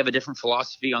 They have a different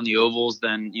philosophy on the ovals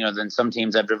than some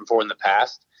teams I've driven for in the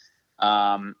past.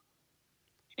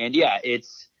 It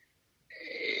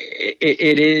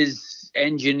is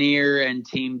engineer and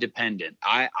team dependent.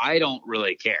 I don't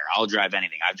really care. I'll drive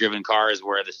anything. I've driven cars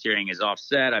where the steering is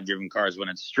offset. I've driven cars when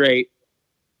it's straight.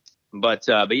 But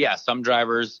yeah, some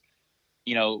drivers,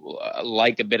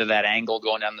 like a bit of that angle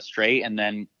going down the straight and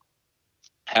then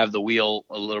have the wheel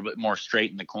a little bit more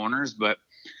straight in the corners. But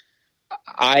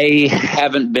I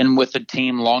haven't been with a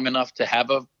team long enough to have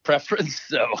a preference.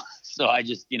 So I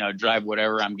just, drive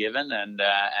whatever I'm given, and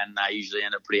I usually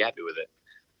end up pretty happy with it.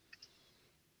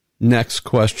 Next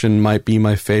question might be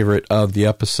my favorite of the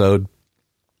episode.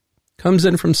 Comes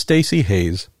in from Stacy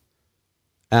Hayes.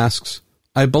 Asks,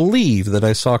 I believe that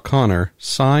I saw Conor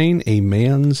sign a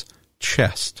man's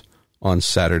chest on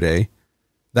Saturday.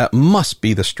 That must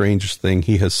be the strangest thing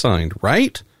he has signed,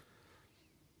 right?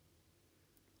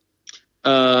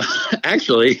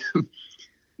 Actually,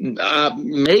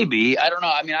 maybe. I don't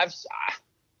know. I mean,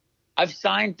 I've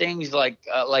signed things like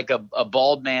a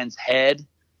bald man's head,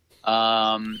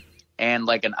 and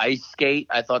like an ice skate.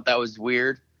 I thought that was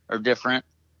weird or different.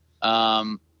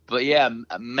 But yeah,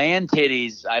 man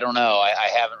titties. I don't know. I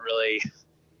haven't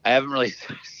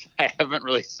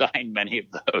really signed many of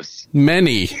those.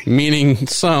 Many, meaning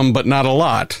some, but not a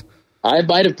lot. I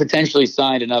might have potentially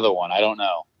signed another one. I don't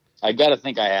know. I got to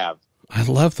think I have. I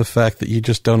love the fact that you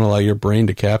just don't allow your brain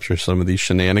to capture some of these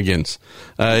shenanigans.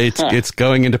 It's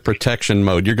going into protection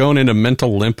mode. You're going into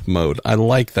mental limp mode. I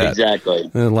like that.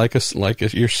 Exactly. Like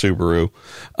your Subaru.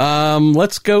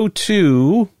 Let's go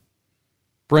to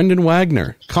Brendan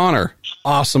Wagner. Conor,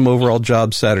 awesome overall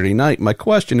job Saturday night. My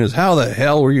question is, how the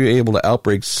hell were you able to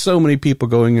outbrake so many people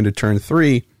going into turn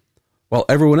 3 while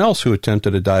everyone else who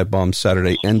attempted a dive bomb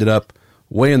Saturday ended up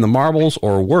way in the marbles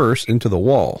or worse, into the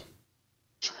wall?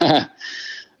 I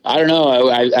don't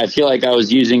know. I feel like I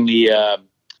was using the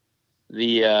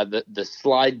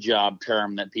slide job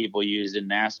term that people use in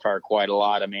NASCAR quite a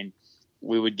lot. I mean,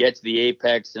 we would get to the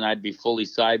apex and I'd be fully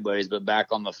sideways, but back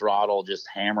on the throttle, just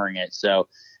hammering it. So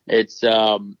it's,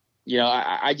 I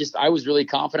was really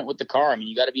confident with the car. I mean,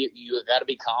 you got to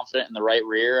be confident in the right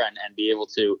rear and be able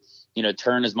to,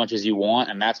 turn as much as you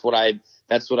want. And that's what I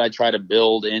try to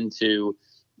build into,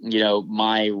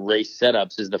 my race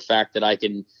setups, is the fact that I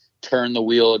can turn the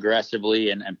wheel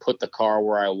aggressively and put the car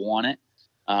where I want it.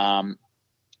 And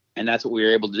that's what we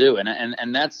were able to do.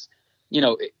 And that's,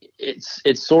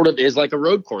 it sort of is like a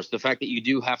road course. The fact that you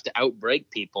do have to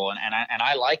outbrake people. And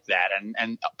I like that.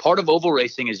 And part of oval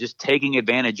racing is just taking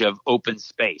advantage of open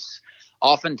space.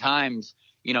 Oftentimes,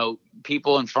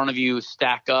 people in front of you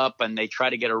stack up and they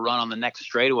try to get a run on the next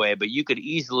straightaway, but you could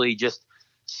easily just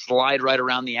slide right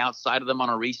around the outside of them on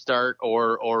a restart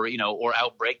or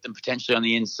outbrake them potentially on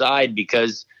the inside,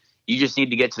 because you just need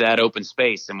to get to that open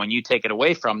space. And when you take it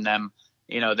away from them,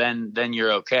 then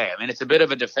you're okay. I mean, it's a bit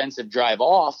of a defensive drive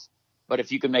off, but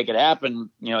if you can make it happen,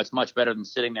 it's much better than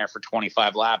sitting there for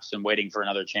 25 laps and waiting for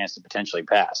another chance to potentially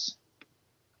pass.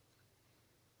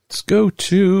 Let's go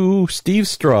to Steve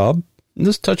Straub.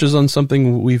 This touches on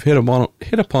something we've hit upon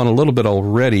a little bit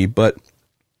already, but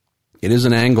it is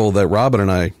an angle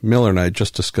that Miller and I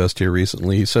just discussed here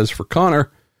recently. He says, for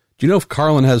Conor, do you know if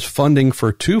Carlin has funding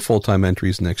for 2 full-time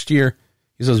entries next year?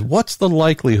 He says, what's the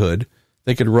likelihood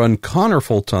they could run Conor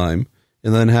full-time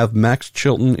and then have Max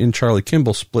Chilton and Charlie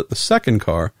Kimball split the second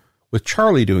car with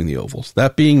Charlie doing the ovals?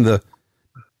 That being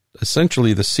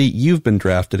essentially the seat you've been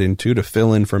drafted into to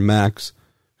fill in for Max,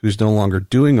 who's no longer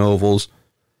doing ovals.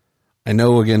 I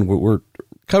know, again, we're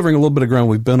covering a little bit of ground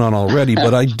we've been on already,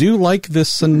 but I do like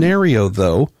this scenario,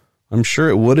 though. I'm sure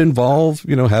it would involve,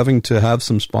 having to have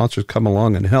some sponsors come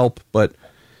along and help. But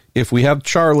if we have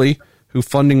Charlie, who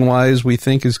funding-wise we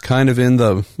think is kind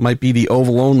of might be the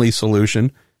oval-only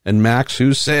solution, and Max,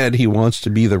 who said he wants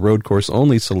to be the road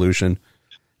course-only solution,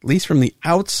 at least from the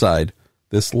outside,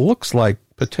 this looks like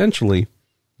potentially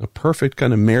a perfect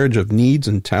kind of marriage of needs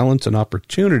and talents and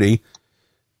opportunity.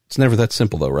 It's never that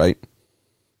simple, though, right?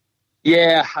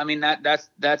 Yeah, I mean that's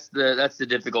the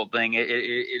difficult thing.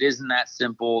 It isn't that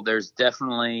simple. There's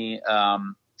definitely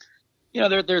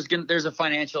there's a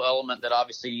financial element that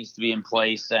obviously needs to be in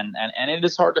place, and it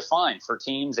is hard to find for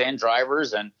teams and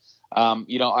drivers. And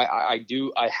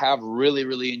I have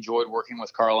really enjoyed working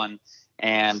with Carlin,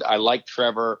 and I like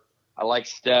Trevor, I like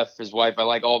Steph, his wife, I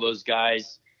like all those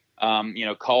guys.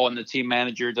 Colin, the team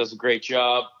manager, does a great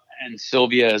job, and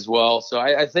Sylvia as well. So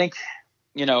I think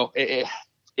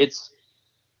it's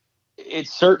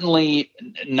certainly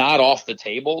not off the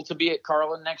table to be at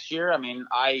Carlin next year. I mean,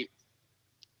 I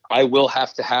will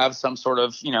have to have some sort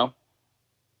of,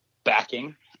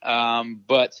 backing.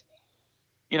 But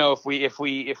if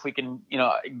we can,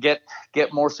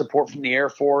 get more support from the Air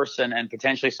Force and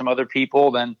potentially some other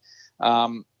people, then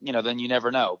then you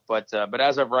never know. But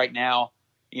as of right now,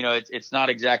 it's not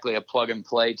exactly a plug and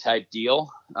play type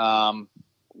deal. And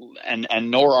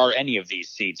nor are any of these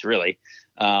seats really.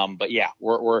 But yeah,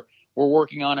 we're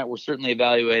working on it. We're certainly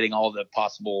evaluating all the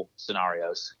possible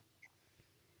scenarios.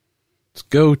 Let's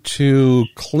go to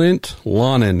Clint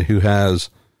Lonan, who has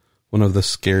one of the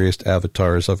scariest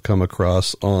avatars I've come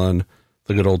across on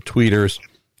the good old tweeters.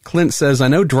 Clint says, I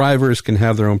know drivers can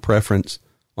have their own preference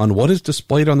on what is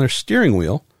displayed on their steering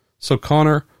wheel. So,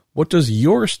 Conor, what does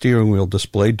your steering wheel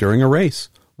display during a race?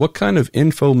 What kind of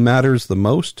info matters the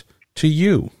most to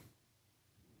you?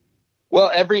 Well,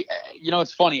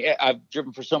 it's funny. I've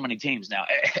driven for so many teams now.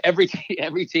 Every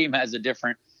team has a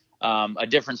different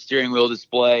steering wheel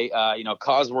display.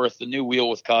 Cosworth, the new wheel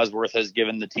with Cosworth has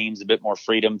given the teams a bit more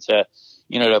freedom to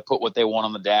put what they want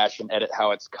on the dash and edit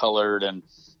how it's colored and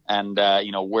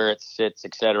where it sits,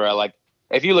 etc. Like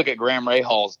if you look at Graham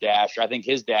Rahal's dash, I think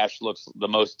his dash looks the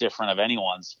most different of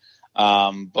anyone's.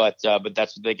 But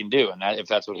that's what they can do. And if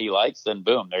that's what he likes, then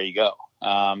boom, there you go.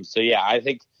 So yeah, I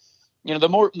think,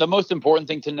 the most important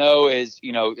thing to know is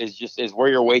where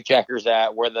your weight checker's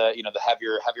at, where have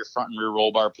your front and rear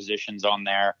roll bar positions on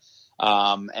there.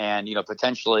 And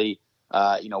potentially,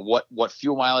 what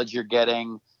fuel mileage you're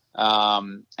getting.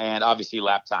 And obviously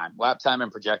lap time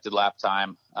and projected lap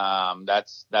time.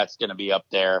 That's going to be up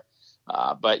there.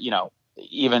 But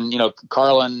even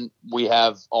Carlin, we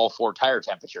have all 4 tire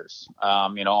temperatures,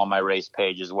 on my race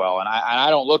page as well. And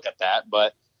I don't look at that,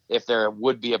 but if there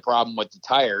would be a problem with the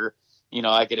tire,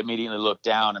 I could immediately look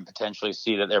down and potentially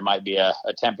see that there might be a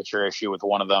temperature issue with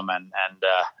one of them and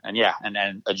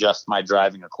then adjust my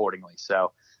driving accordingly.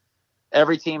 So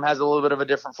every team has a little bit of a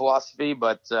different philosophy,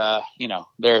 but there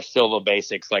are still the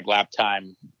basics like lap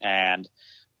time and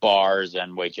bars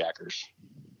and weight jackers.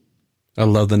 I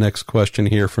love the next question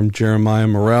here from Jeremiah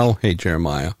Morrell. Hey,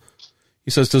 Jeremiah.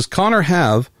 He says, does Conor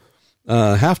have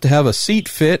to have a seat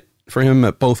fit for him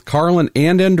at both Carlin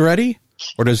and Andretti?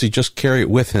 Or does he just carry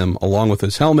it with him along with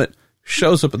his helmet,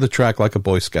 shows up at the track like a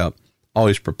Boy Scout,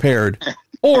 always prepared?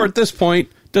 Or at this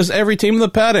point, does every team in the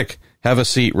paddock have a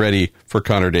seat ready for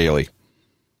Conor Daly?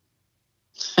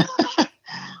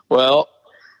 Well,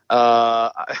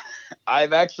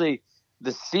 I've actually,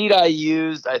 the seat I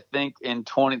used, I think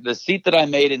the seat that I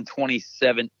made in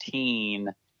 2017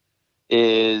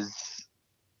 I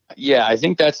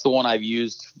think that's the one I've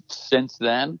used since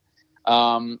then.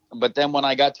 But then when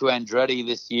I got to Andretti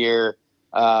this year,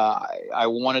 I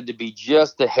wanted to be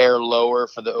just a hair lower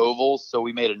for the ovals. So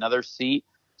we made another seat.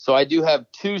 So I do have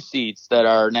 2 seats that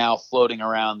are now floating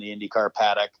around the IndyCar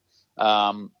paddock.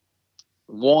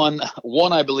 One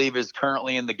I believe is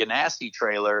currently in the Ganassi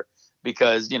trailer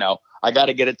because, I got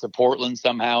to get it to Portland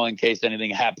somehow in case anything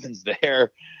happens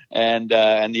there. And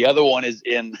the other one is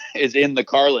in the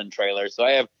Carlin trailer. So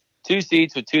I have 2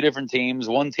 seats with 2 different teams,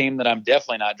 one team that I'm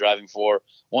definitely not driving for,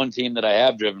 one team that I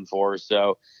have driven for.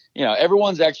 So,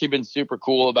 everyone's actually been super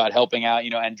cool about helping out.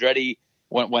 Andretti,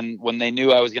 when they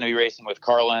knew I was going to be racing with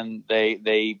Carlin,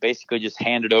 they basically just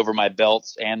handed over my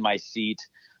belts and my seat,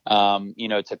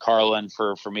 to Carlin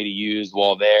for me to use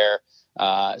while there.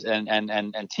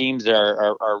 And teams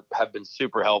have been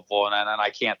super helpful. And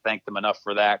I can't thank them enough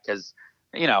for that because,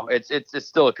 it's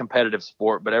still a competitive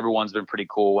sport, but everyone's been pretty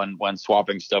cool when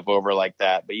swapping stuff over like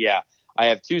that. But yeah, I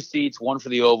have 2 seats, one for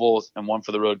the ovals and one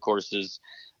for the road courses.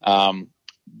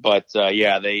 But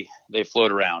they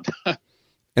float around.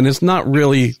 And it's not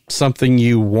really something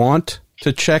you want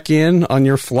to check in on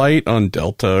your flight on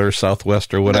Delta or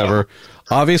Southwest or whatever.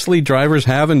 No. Obviously, drivers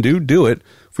have and do it.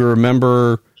 If we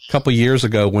remember a couple years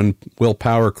ago when Will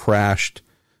Power crashed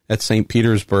at St.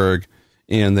 Petersburg,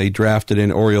 and they drafted in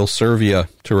Oriol Servia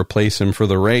to replace him for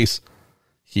the race.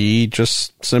 He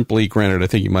just simply, granted, I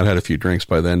think he might have had a few drinks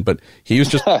by then, but he was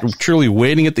just truly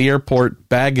waiting at the airport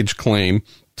baggage claim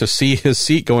to see his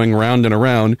seat going round and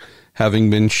around, having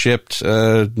been shipped,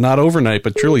 not overnight,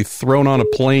 but truly thrown on a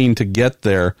plane to get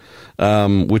there,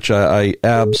 which I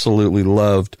absolutely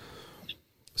loved.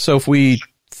 So if we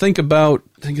think about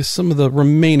some of the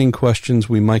remaining questions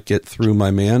we might get through, my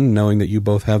man, knowing that you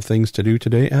both have things to do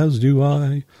today, as do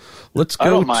I. Let's go. I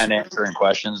don't mind answering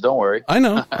questions. Don't worry. I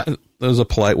know. That was a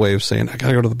polite way of saying, I got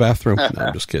to go to the bathroom. No,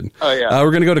 I'm just kidding. Oh, yeah. We're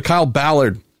going to go to Kyle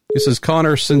Ballard. He says,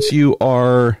 Conor, since you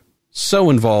are so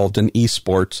involved in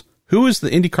esports, who is the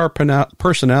IndyCar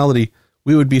personality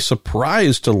we would be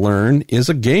surprised to learn is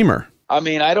a gamer? I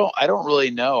mean, I don't really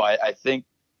know. I think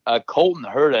Colton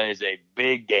Herta is a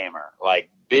big gamer,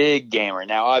 big gamer.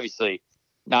 Now, obviously,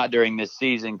 not during this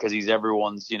season because he's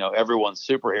everyone's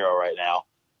superhero right now.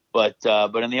 But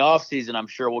in the off season, I'm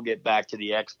sure we'll get back to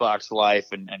the Xbox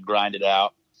life and grind it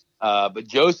out. But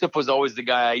Joseph was always the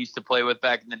guy I used to play with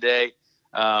back in the day.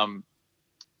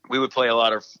 We would play a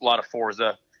lot of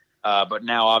Forza, but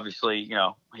now obviously,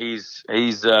 he's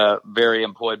very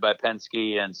employed by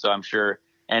Penske, and so I'm sure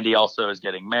Andy also is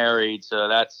getting married. So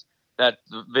that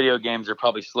video games are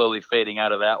probably slowly fading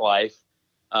out of that life.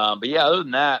 But yeah, other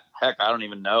than that, heck, I don't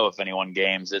even know if anyone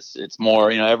games. It's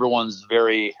more, everyone's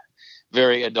very,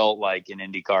 very adult-like in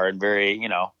IndyCar and very,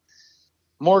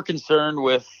 more concerned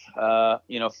with,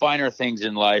 finer things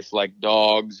in life like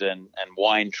dogs and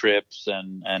wine trips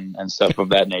and stuff of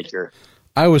that nature.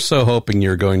 I was so hoping you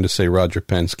were going to say Roger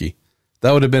Penske.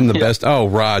 That would have been the best. Oh,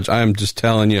 Raj, I'm just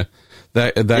telling you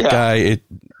that guy,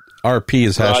 RP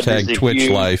is hashtag Twitch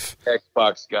life.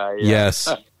 Xbox guy. Yeah. Yes.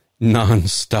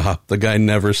 Nonstop. The guy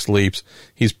never sleeps.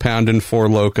 He's pounding Four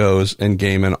Locos and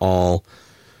gaming all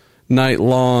night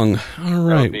long. All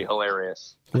right. That would be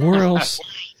hilarious. Where else?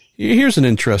 Here's an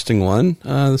interesting one.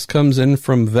 This comes in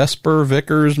from Vesper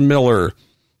Vickers Miller.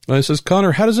 It says,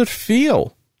 Conor, how does it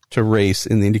feel to race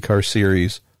in the IndyCar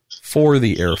series for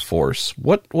the Air Force?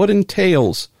 What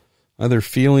entails? Other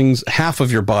feelings, half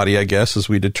of your body, I guess, as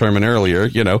we determined earlier,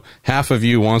 half of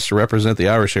you wants to represent the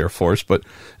Irish Air Force, but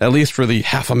at least for the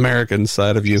half American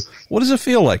side of you, what does it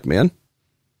feel like, man?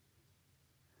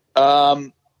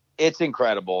 It's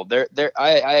incredible.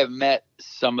 I have met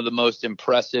some of the most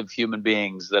impressive human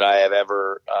beings that I have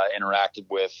ever interacted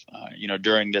with,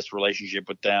 during this relationship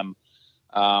with them.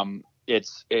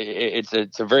 It's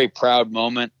a very proud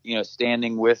moment,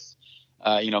 standing with,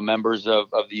 members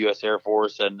of the U.S. Air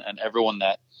Force and everyone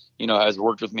that, has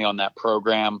worked with me on that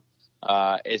program.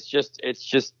 It's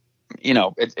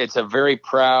a very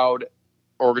proud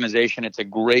organization. It's a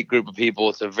great group of people.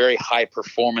 It's a very high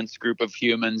performance group of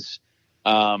humans.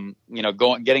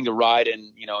 Getting to ride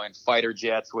in fighter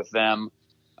jets with them,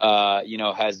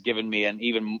 has given me an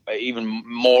even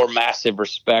more massive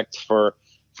respect for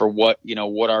what,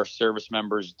 what our service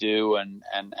members do and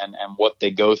what they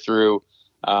go through.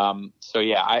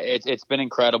 It's been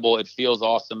incredible. It feels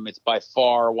awesome. It's by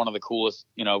far one of the coolest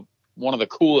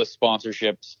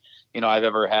sponsorships, I've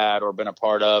ever had or been a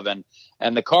part of. And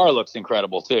the car looks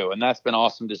incredible too. And that's been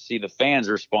awesome to see the fans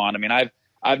respond. I mean,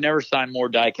 I've never signed more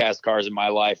diecast cars in my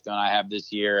life than I have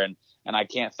this year. And I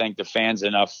can't thank the fans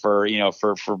enough for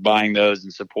buying those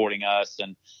and supporting us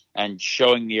and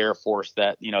showing the Air Force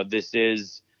that, this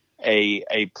is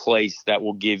a place that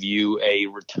will give you a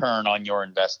return on your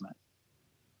investment.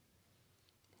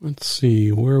 Let's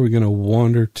see, where are we going to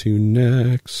wander to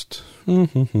next?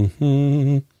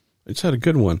 It's had a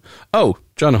good one. Oh,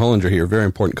 John Hollinger here, very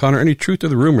important. Conor, any truth to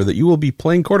the rumor that you will be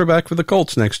playing quarterback for the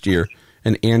Colts next year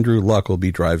and Andrew Luck will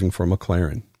be driving for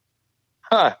McLaren?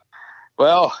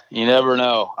 Well, you never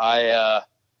know. I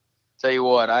tell you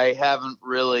what, I haven't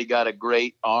really got a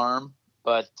great arm,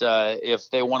 but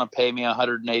if they want to pay me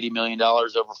 $180 million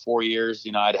over 4 years,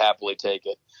 I'd happily take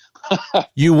it.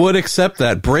 You would accept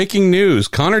that. Breaking news.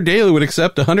 Conor Daly would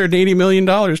accept $180 million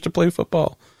to play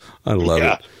football. I love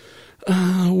it.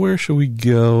 Where should we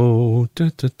go?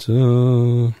 This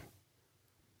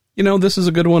is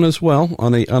a good one as well.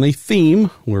 On a theme.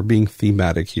 We're being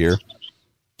thematic here.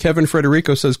 Kevin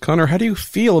Frederico says, Conor, how do you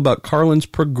feel about Carlin's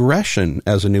progression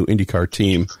as a new IndyCar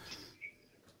team?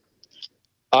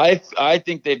 I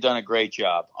think they've done a great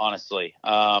job, honestly.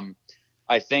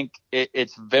 I think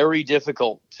it's very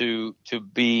difficult to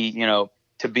be at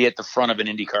the front of an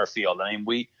IndyCar field. I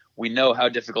mean, we know how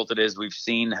difficult it is. We've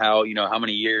seen how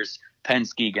many years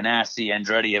Penske, Ganassi,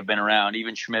 Andretti have been around,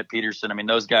 even Schmidt, Peterson. I mean,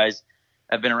 those guys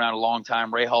have been around a long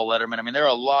time. Ray Hall, Letterman. I mean, there are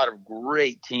a lot of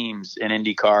great teams in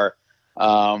IndyCar.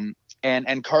 And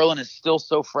Carlin is still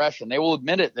so fresh, and they will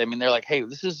admit it. I mean, they're like, hey,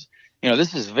 this is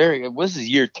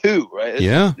year 2,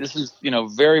 right? This is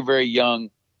very, very young,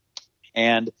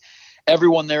 and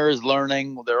everyone there is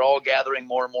learning. They're all gathering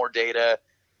more and more data.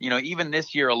 Even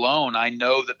this year alone, I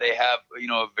know that they have,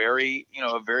 a very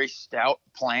stout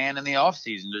plan in the off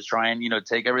season to try and,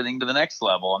 take everything to the next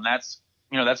level. And that's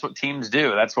what teams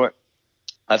do. That's what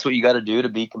you got to do to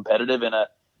be competitive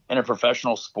in a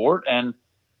professional sport. And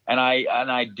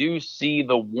I do see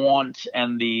the want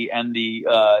and the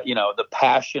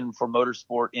passion for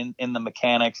motorsport in the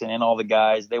mechanics and in all the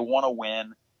guys. They want to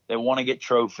win. They want to get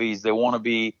trophies. They want to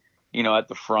be, at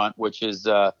the front, which is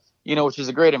a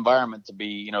great environment to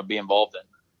be involved in.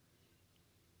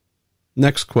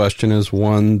 Next question is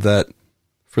one that,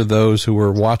 for those who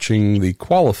were watching the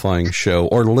qualifying show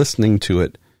or listening to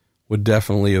it, would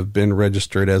definitely have been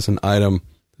registered as an item.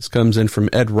 This comes in from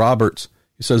Ed Roberts.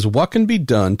 He says, what can be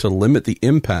done to limit the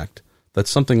impact that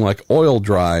something like oil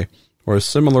dry or a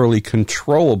similarly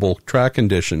controllable track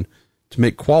condition to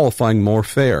make qualifying more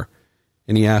fair?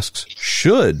 And he asks,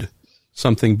 should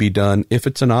something be done if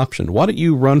it's an option? Why don't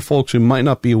you run folks who might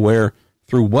not be aware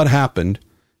through what happened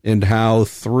and how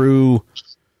through,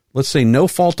 let's say, no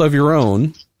fault of your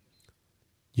own,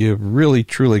 you really,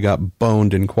 truly got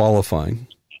boned in qualifying?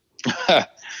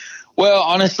 Well,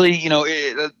 honestly,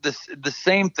 the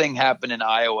same thing happened in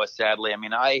Iowa, sadly. I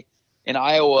mean, in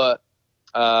Iowa,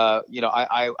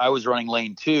 I was running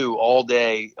lane 2 all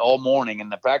day, all morning in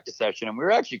the practice session, and we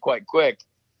were actually quite quick.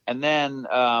 And then,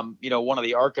 one of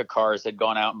the ARCA cars had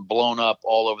gone out and blown up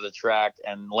all over the track,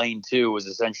 and lane 2 was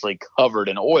essentially covered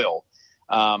in oil.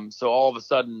 So all of a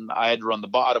sudden I had to run the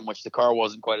bottom, which the car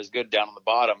wasn't quite as good down on the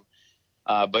bottom.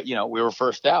 But we were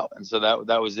first out. And so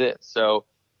that was it. So,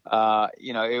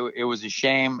 it was a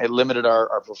shame. It limited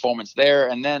our performance there.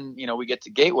 And then, we get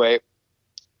to Gateway,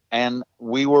 and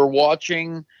we were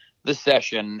watching the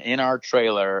session in our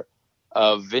trailer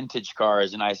of vintage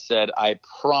cars. And I said, I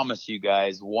promise you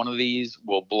guys, one of these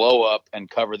will blow up and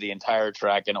cover the entire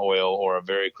track in oil, or a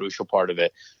very crucial part of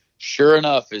it. Sure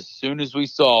enough, as soon as we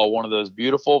saw one of those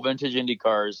beautiful vintage Indy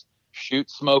cars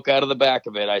shoot smoke out of the back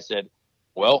of it, I said,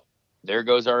 well, there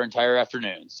goes our entire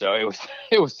afternoon. So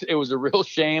it was a real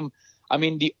shame. I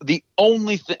mean, the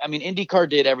only thing, IndyCar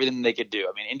did everything they could do.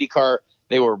 I mean, IndyCar,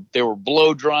 they were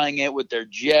blow drying it with their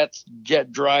jet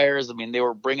dryers. I mean, they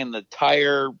were bringing the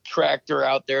tire tractor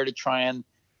out there to try and,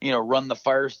 run the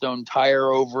Firestone tire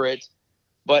over it.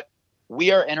 But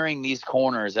we are entering these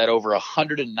corners at over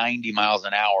 190 miles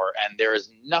an hour, and there is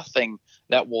nothing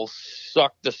that will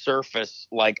suck the surface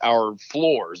like our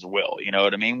floors will. You know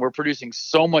what I mean? We're producing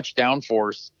so much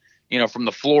downforce, from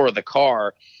the floor of the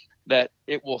car, that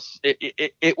it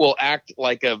will act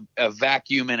like a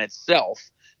vacuum in itself.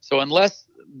 So unless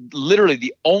literally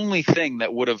the only thing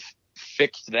that would have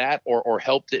fixed that or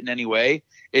helped it in any way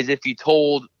is if you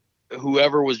told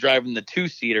whoever was driving the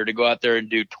 2-seater to go out there and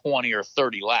do 20 or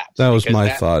 30 laps. That was my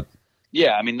thought.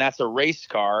 Yeah, I mean, that's a race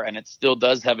car, and it still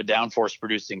does have a downforce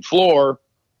producing floor,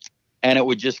 and it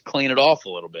would just clean it off a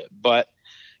little bit. But,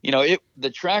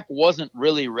 the track wasn't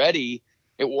really ready,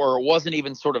 or it wasn't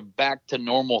even sort of back to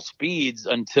normal speeds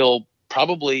until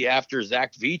probably after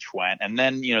Zach Veach went. And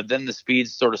then, then the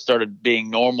speeds sort of started being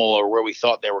normal, or where we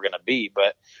thought they were going to be.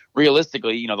 But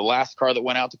realistically, the last car that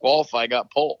went out to qualify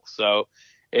got pole. So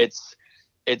it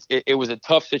was a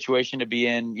tough situation to be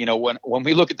in. When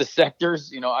we look at the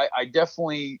sectors, I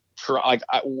definitely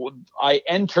I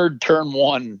entered turn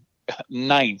 1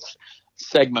 ninth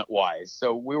segment wise.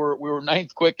 So we were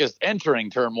ninth quickest entering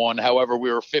turn 1. However,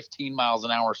 we were 15 miles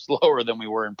an hour slower than we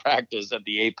were in practice at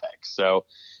the apex. So,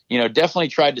 definitely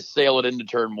tried to sail it into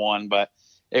turn 1, but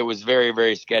it was very,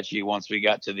 very sketchy once we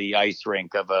got to the ice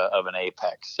rink of an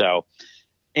apex. So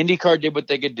IndyCar did what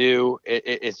they could do.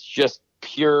 It's just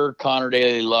pure Conor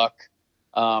Daly luck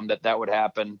that would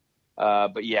happen.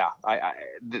 But yeah,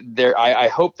 I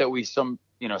hope that we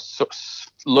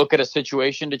look at a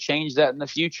situation to change that in the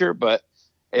future, but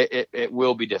it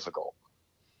will be difficult.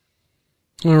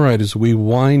 All right, as we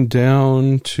wind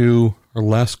down to our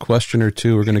last question or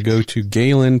two, we're going to go to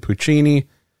Galen Puccini.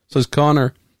 Says,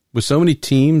 Conor, with so many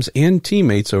teams and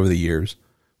teammates over the years,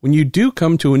 when you do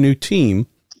come to a new team,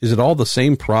 is it all the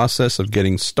same process of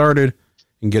getting started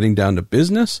and getting down to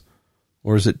business,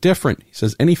 or is it different? He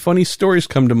says, any funny stories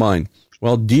come to mind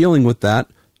while dealing with that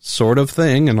sort of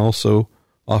thing, and also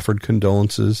offered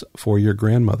condolences for your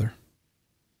grandmother.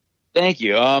 Thank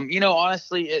you.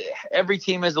 Honestly, every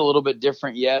team is a little bit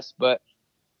different, yes, but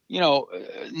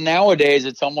nowadays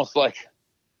it's almost like,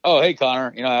 oh, hey,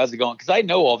 Conor, how's it going? Because I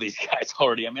know all these guys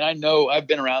already. I mean, I've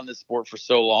been around this sport for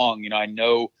so long.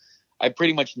 I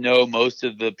pretty much know most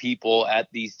of the people at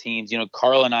these teams.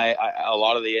 Carl and I, a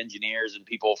lot of the engineers and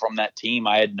people from that team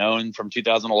I had known from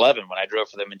 2011 when I drove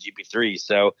for them in GP3.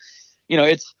 So,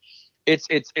 it's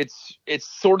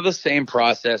sort of the same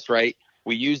process, right?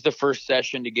 We use the first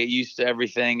session to get used to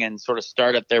everything and sort of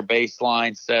start at their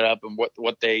baseline setup and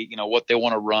what they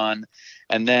want to run.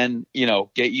 And then,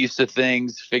 get used to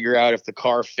things, figure out if the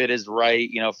car fit is right,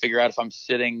 figure out if I'm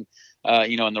sitting,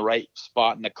 in the right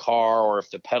spot in the car, or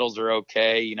if the pedals are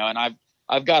okay, and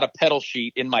I've got a pedal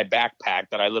sheet in my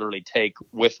backpack that I literally take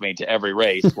with me to every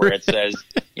race where it says,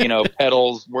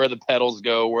 pedals, where the pedals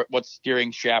go, what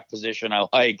steering shaft position I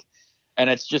like. And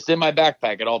it's just in my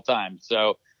backpack at all times.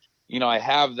 So, I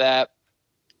have that.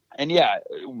 And yeah,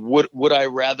 would I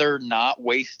rather not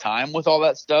waste time with all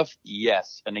that stuff?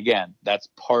 Yes. And again, that's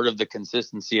part of the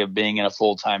consistency of being in a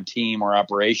full-time team or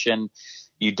operation.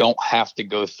 You don't have to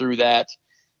go through that,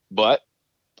 but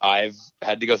I've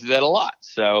had to go through that a lot.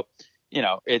 So,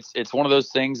 it's one of those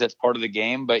things that's part of the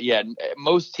game. But yeah,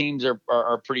 most teams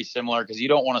are pretty similar, because you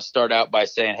don't want to start out by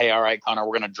saying, hey, all right, Conor,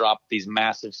 we're going to drop these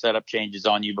massive setup changes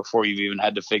on you before you've even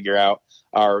had to figure out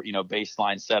our,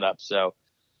 baseline setup. So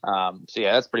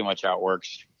yeah, that's pretty much how it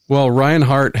works. Well, Ryan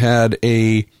Hart had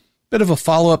a bit of a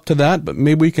follow-up to that, but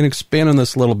maybe we can expand on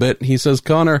this a little bit. He says,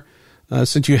 Conor,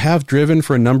 since you have driven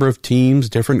for a number of teams,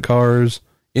 different cars,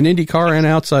 in IndyCar and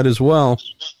outside as well,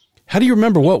 how do you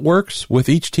remember what works with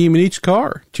each team and each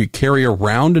car? Do you carry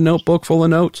around a notebook full of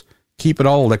notes, keep it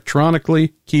all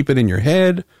electronically, keep it in your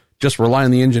head, just rely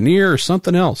on the engineer, or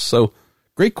something else? So,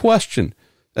 great question.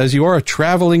 As you are a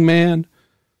traveling man,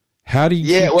 how do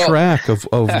you keep track of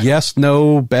yes,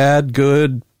 no, bad,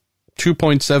 good,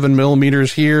 2.7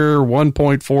 millimeters here,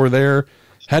 1.4 there?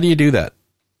 How do you do that?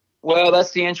 Well,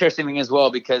 that's the interesting thing as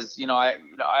well, because,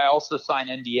 I also sign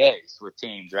NDAs with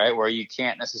teams, right, where you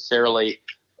can't necessarily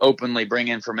openly bring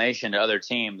information to other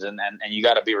teams, and you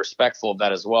got to be respectful of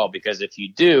that as well, because if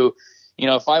you do,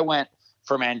 if I went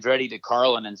from Andretti to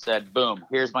Carlin and said, boom,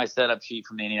 here's my setup sheet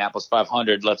from the Indianapolis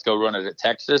 500, let's go run it at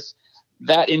Texas,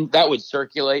 that would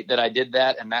circulate that I did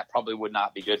that, and that probably would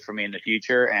not be good for me in the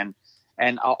future.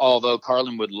 And although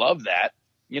Carlin would love that,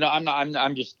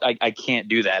 I can't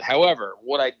do that. However,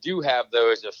 what I do have,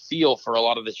 though, is a feel for a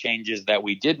lot of the changes that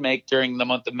we did make during the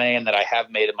month of May and that I have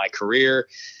made in my career.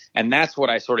 And that's what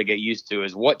I sort of get used to,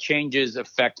 is what changes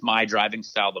affect my driving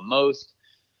style the most,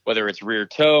 whether it's rear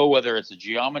toe, whether it's a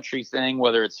geometry thing,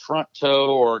 whether it's front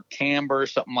toe or camber,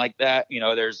 something like that.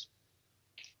 There's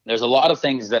a lot of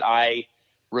things that I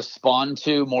respond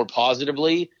to more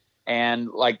positively. And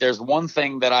like, there's one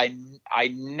thing that I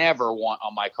never want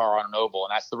on my car on an oval,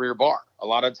 and that's the rear bar. A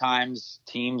lot of times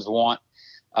teams want,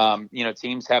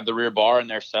 teams have the rear bar in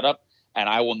their setup, and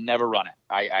I will never run it.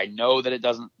 I know that it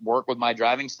doesn't work with my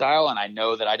driving style, and I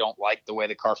know that I don't like the way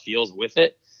the car feels with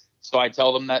it. So I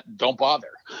tell them that don't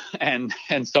bother. And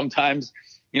sometimes,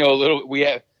 we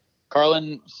have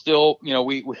Carlin still,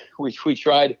 we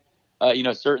tried,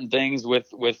 certain things with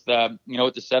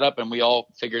the setup, and we all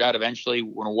figured out eventually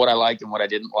what I liked and what I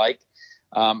didn't like.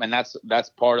 And that's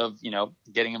part of,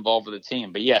 getting involved with the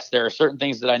team. But yes, there are certain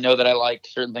things that I know that I like,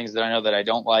 certain things that I know that I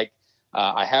don't like.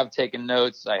 I have taken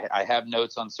notes. I have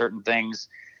notes on certain things,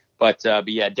 but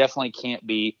yeah, definitely can't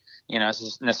be,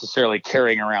 necessarily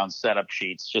carrying around setup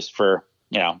sheets just for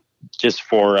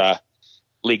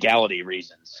legality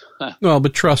reasons. Well,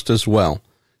 but trust as well.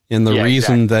 And the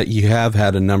reason that you have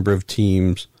had a number of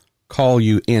teams call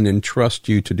you and entrust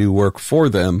you to do work for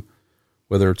them,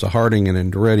 whether it's a Harding, an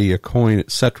Andretti, a Coyne,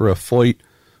 etc., Foyt,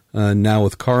 now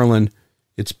with Carlin,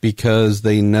 it's because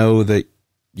they know that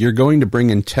you're going to bring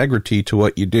integrity to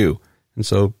what you do. And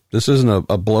so this isn't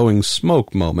a blowing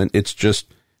smoke moment. It's just,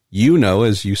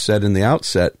 as you said in the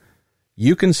outset,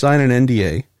 you can sign an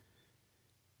NDA,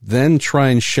 then try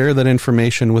and share that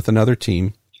information with another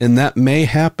team, and that may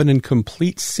happen in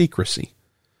complete secrecy.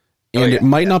 And it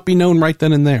might not be known right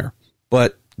then and there,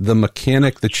 but the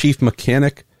mechanic, the chief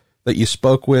mechanic that you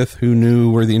spoke with, who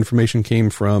knew where the information came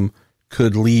from,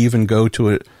 could leave and go to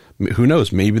it. Who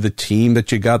knows? Maybe the team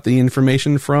that you got the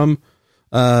information from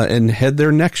and head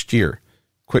there next year.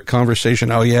 Quick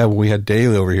conversation. Oh, yeah, we had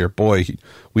Daly over here. Boy,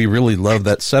 we really love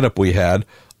that setup we had.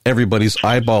 Everybody's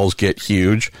eyeballs get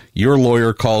huge. Your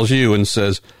lawyer calls you and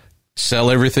says,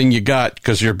 sell everything you got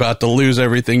because you're about to lose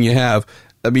everything you have.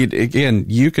 I mean, again,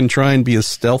 you can try and be as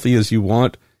stealthy as you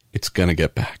want. It's going to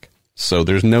get back. So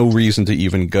there's no reason to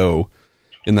even go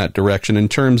in that direction. In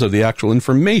terms of the actual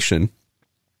information,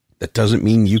 that doesn't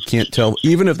mean you can't tell,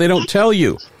 even if they don't tell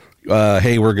you,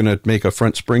 hey, we're going to make a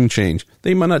front spring change.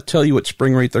 They might not tell you what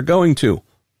spring rate they're going to.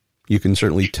 You can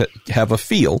certainly have a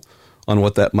feel on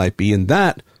what that might be, and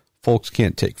that folks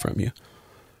can't take from you.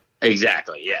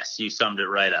 Exactly. Yes, you summed it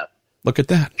right up. Look at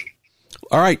that.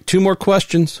 All right, 2 more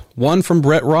questions. One from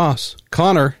Brett Ross.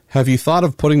 Conor, have you thought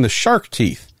of putting the shark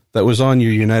teeth that was on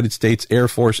your United States Air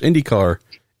Force IndyCar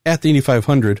at the Indy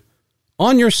 500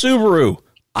 on your Subaru?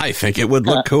 I think it would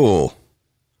look cool.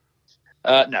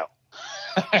 No.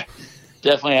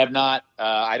 Definitely have not.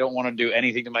 I don't want to do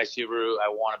anything to my Subaru. I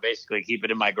want to basically keep it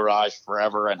in my garage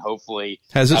forever, and hopefully...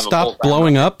 Has it stopped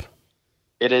blowing up?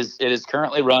 It is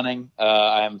currently running.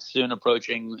 I am soon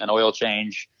approaching an oil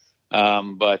change.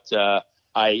 But I'll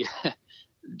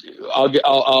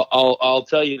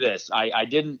tell you this. I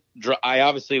didn't. I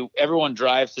obviously, everyone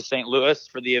drives to St. Louis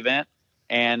for the event,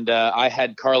 and I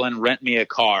had Carlin rent me a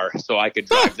car so I could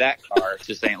drive that car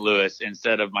to St. Louis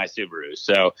instead of my Subaru.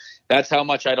 So that's how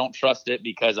much I don't trust it,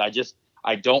 because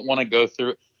I don't want to go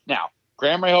through. Now,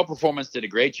 Graham Rahal Performance did a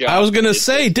great job. I was going to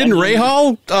say, didn't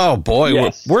Rahal? Oh boy,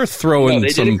 yes. we're throwing they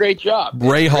some did a great job.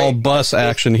 Rahal bus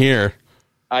action here.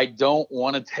 I don't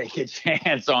want to take a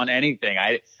chance on anything.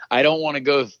 I don't want to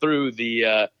go through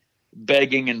the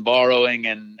begging and borrowing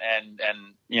and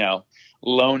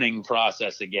loaning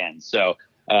process again. So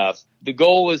the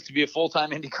goal is to be a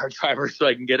full-time IndyCar driver so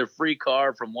I can get a free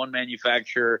car from one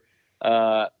manufacturer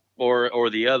or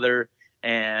the other,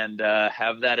 and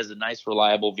have that as a nice,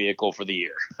 reliable vehicle for the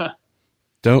year.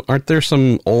 Aren't there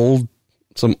some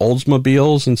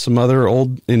Oldsmobiles and some other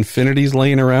old Infinities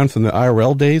laying around from the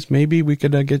IRL days? Maybe we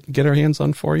could get our hands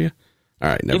on for you. All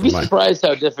right, never mind. You'd be surprised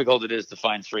how difficult it is to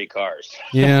find free cars.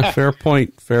 Yeah, fair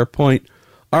point.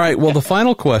 All right, well, the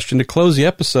final question to close the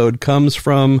episode comes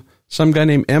from some guy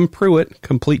named M. Pruitt,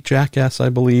 complete jackass, I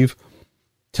believe.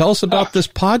 Tell us about this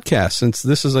podcast, since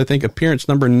this is, I think, appearance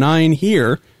number 9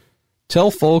 here.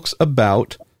 Tell folks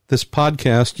about this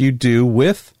podcast you do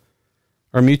with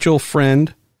our mutual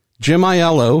friend, Jim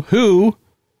Aiello, who,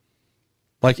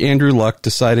 like Andrew Luck,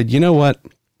 decided, you know what?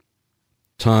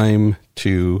 Time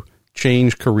to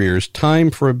change careers.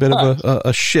 Time for a bit of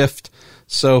a shift.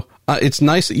 So it's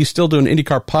nice that you still do an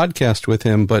IndyCar podcast with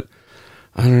him, but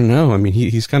I don't know. I mean,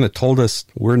 he's kind of told us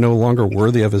we're no longer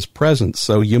worthy of his presence,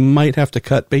 so you might have to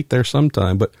cut bait there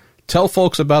sometime. But tell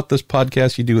folks about this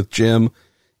podcast you do with Jim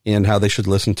and how they should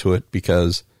listen to it,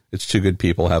 because it's two good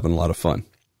people having a lot of fun.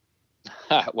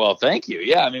 Well, thank you.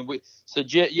 Yeah, I mean,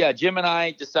 Jim and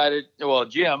I decided. Well,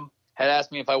 Jim had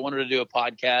asked me if I wanted to do a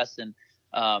podcast, and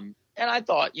I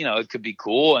thought, it could be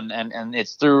cool, and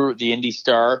it's through the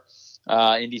IndyStar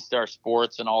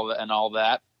Sports and all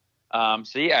that.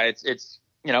 So yeah, it's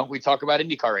we talk about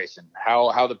IndyCar racing,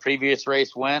 how the previous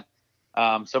race went,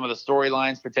 some of the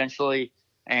storylines potentially,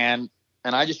 and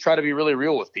I just try to be really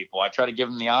real with people. I try to give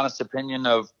them the honest opinion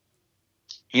of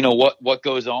what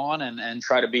goes on, and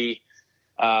try to be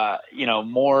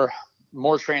more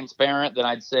transparent than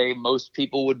I'd say most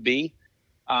people would be.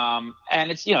 And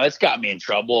it's got me in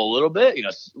trouble a little bit,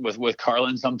 with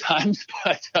Carlin sometimes,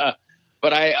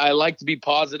 but I like to be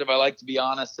positive. I like to be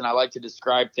honest, and I like to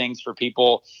describe things for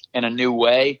people in a new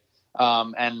way.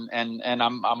 And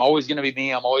I'm always going to be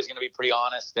me. I'm always going to be pretty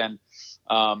honest. And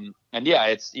yeah,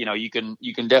 it's, you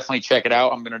can definitely check it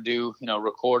out. I'm going to do,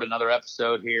 record another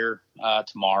episode here,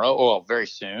 tomorrow, or very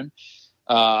soon.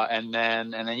 And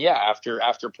then yeah,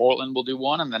 after Portland, we'll do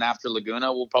one. And then after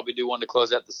Laguna, we'll probably do one to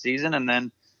close out the season, and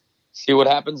then see what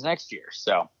happens next year.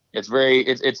 So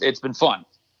it's been fun.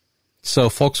 So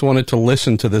folks wanted to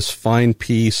listen to this fine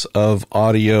piece of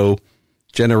audio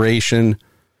generation.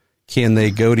 Can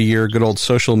they go to your good old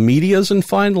social medias and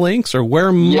find links, or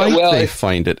where might they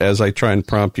find it, as I try and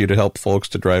prompt you to help folks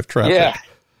to drive traffic? Yeah.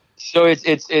 So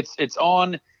it's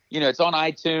on, it's on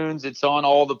iTunes. It's on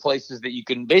all the places that you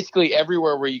can, basically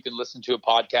everywhere where you can listen to a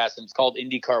podcast, and it's called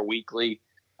IndyCar Weekly.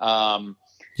 That's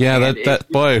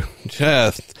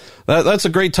a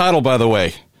great title, by the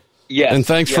way. Yes. And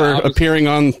thanks for appearing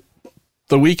on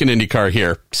The Week in IndyCar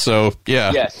here. So,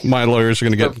 yeah, yes. My lawyers are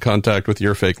going to get in contact with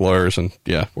your fake lawyers, and,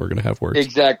 yeah, we're going to have words.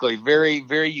 Exactly. Very,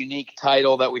 very unique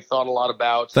title that we thought a lot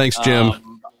about. Thanks,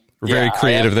 Jim. Very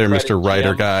creative there, Mr.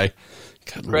 Writer guy.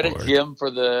 Good credit Lord. Jim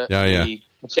for the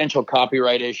potential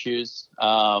copyright issues.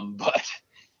 But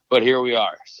here we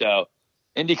are. So,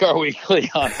 IndyCar Weekly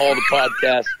on all the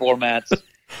podcast formats.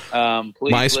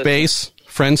 Please MySpace,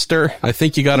 Friendster. I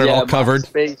think you got it all covered.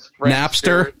 MySpace,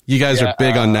 Napster. You guys are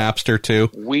big on Napster too.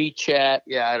 WeChat.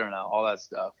 Yeah, I don't know. All that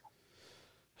stuff.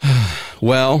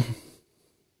 Well,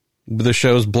 the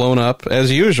show's blown up as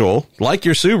usual, like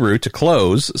your Subaru, to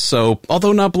close. So,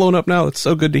 although not blown up now, it's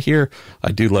so good to hear.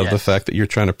 I do love the fact that you're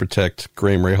trying to protect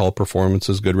Graham Rahal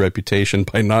Performance's good reputation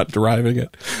by not driving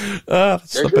it.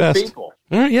 It's They're the good best. People.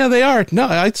 Yeah, they are. No,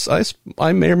 I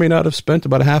may or may not have spent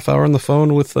about a half hour on the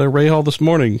phone with Rahal this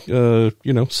morning,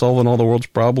 solving all the world's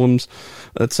problems,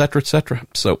 et cetera, et cetera.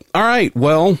 So, all right,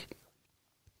 well,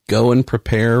 go and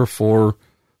prepare for,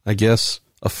 I guess,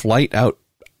 a flight out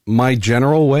my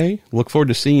general way. Look forward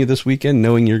to seeing you this weekend,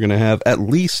 knowing you're going to have at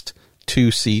least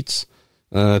 2 seats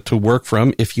to work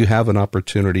from if you have an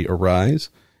opportunity arise.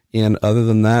 And other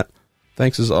than that,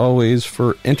 thanks as always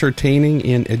for entertaining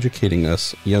and educating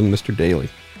us, young Mr. Daly.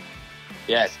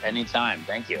 Yes, anytime.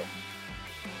 Thank you.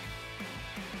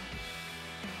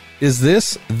 Is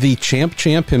this the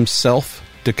champ himself,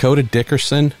 Dakota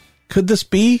Dickerson? Could this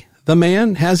be the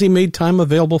man? Has he made time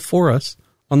available for us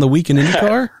on the Week in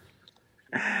IndyCar?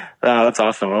 That's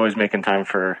awesome. Always making time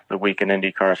for the Week in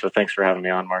IndyCar, so thanks for having me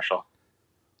on, Marshall.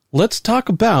 Let's talk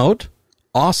about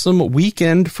awesome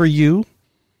weekend for you.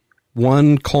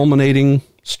 One culminating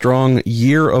strong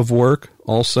year of work,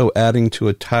 also adding to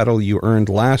a title you earned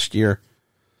last year.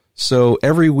 So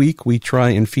every week we try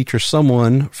and feature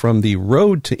someone from the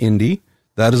road to Indy.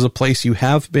 That is a place you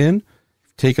have been.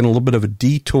 taken a little bit of a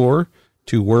detour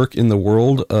to work in the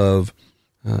world of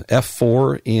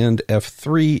F4 and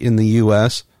F3 in the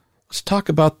U.S. Let's talk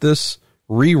about this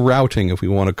rerouting, if we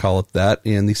want to call it that,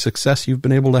 and the success you've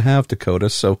been able to have, Dakota.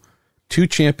 So 2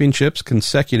 championships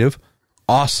consecutive.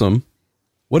 Awesome.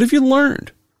 What have you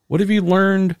learned? What have you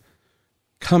learned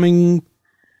coming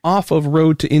off of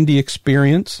Road to Indy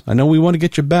experience? I know we want to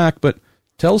get you back, but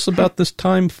tell us about this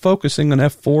time focusing on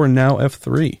F4 and now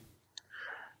F3.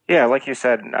 Yeah, like you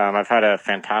said, I've had a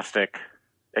fantastic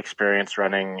experience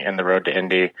running in the Road to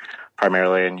Indy,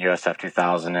 primarily in USF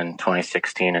 2000 in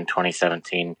 2016 and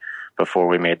 2017, before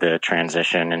we made the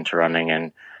transition into running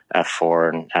in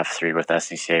F4 and F3 with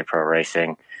SCCA Pro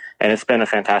Racing. And it's been a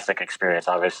fantastic experience.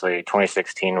 Obviously,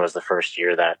 2016 was the first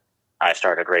year that I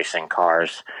started racing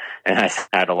cars, and I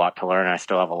had a lot to learn. I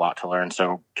still have a lot to learn.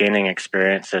 So gaining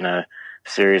experience in a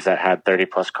series that had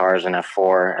 30-plus cars in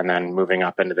F4 and then moving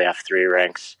up into the F3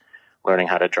 ranks, learning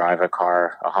how to drive a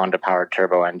car, a Honda-powered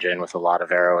turbo engine with a lot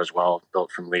of aero as well,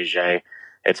 built from Ligier.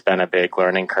 It's been a big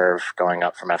learning curve going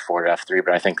up from F4 to F3,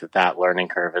 but I think that learning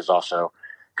curve is also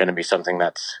going to be something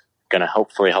that's going to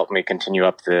hopefully help me continue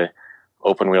up the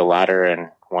open wheel ladder and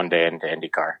one day into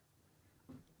IndyCar.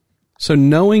 So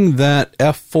knowing that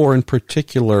F4 in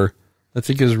particular, I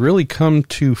think has really come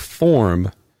to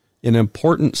form an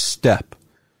important step.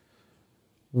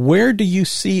 Where do you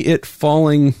see it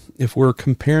falling if we're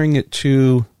comparing it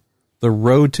to the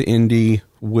Road to Indy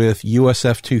with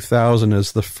USF 2000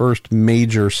 as the first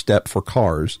major step for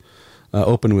cars,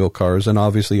 open wheel cars, and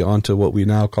obviously onto what we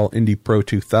now call Indy Pro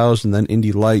 2000, then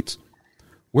Indy Lights?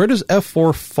 Where does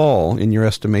F4 fall in your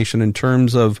estimation in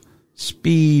terms of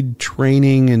speed,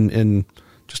 training, and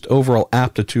just overall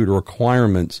aptitude or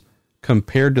requirements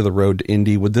compared to the Road to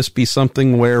Indy? Would this be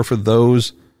something where, for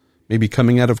those maybe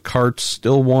coming out of karts,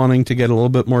 still wanting to get a little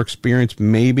bit more experience,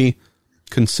 maybe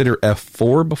consider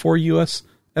F4 before US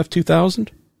F2000?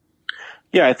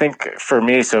 Yeah, I think for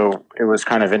me, so it was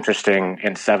kind of interesting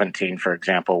in 17, for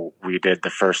example, we did the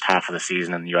first half of the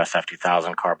season in the USF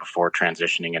 2000 car before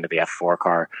transitioning into the F4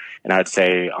 car. And I'd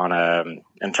say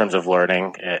in terms of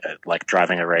learning, like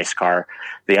driving a race car,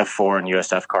 the F4 and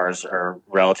USF cars are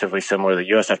relatively similar. The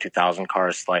USF 2000 car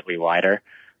is slightly lighter,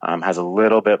 has a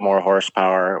little bit more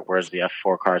horsepower, whereas the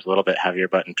F4 car is a little bit heavier,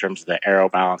 but in terms of the aero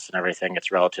balance and everything, it's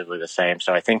relatively the same.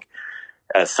 So I think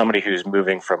as somebody who's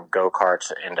moving from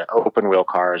go-karts into open wheel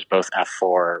cars, both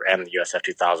F4 and the USF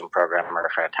 2000 program are a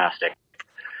fantastic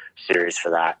series for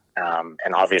that.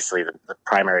 And obviously the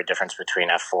primary difference between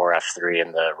F4, F3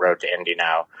 and the Road to Indy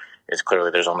now is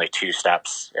clearly there's only 2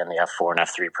 steps in the F4 and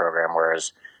F3 program,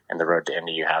 whereas in the Road to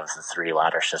Indy you have the 3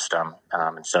 ladder system.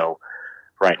 And so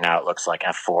right now it looks like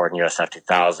F4 and USF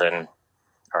 2000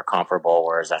 are comparable,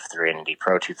 whereas F3 and Indy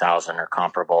Pro 2000 are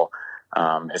comparable.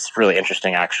 It's really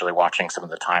interesting actually watching some of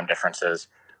the time differences.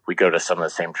 We go to some of the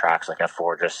same tracks, like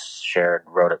F4 just shared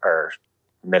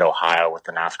Mid-Ohio with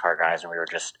the NASCAR guys, and we were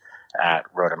just at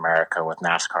Road America with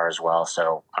NASCAR as well.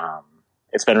 So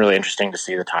it's been really interesting to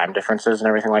see the time differences and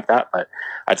everything like that. But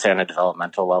I'd say on a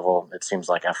developmental level, it seems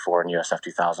like F4 and USF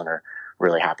 2000 are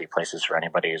really happy places for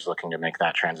anybody who's looking to make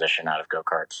that transition out of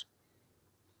go-karts.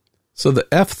 So the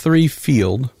F3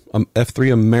 field,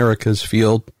 F3 America's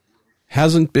field,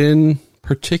 hasn't been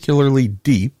particularly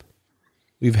deep.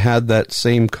 We've had that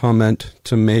same comment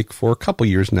to make for a couple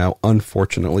years now,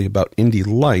 unfortunately, about Indy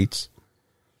Lights.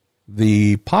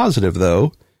 The positive,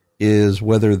 though, is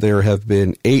whether there have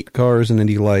been 8 cars in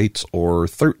Indy Lights or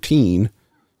 13,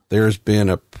 there's been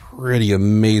a pretty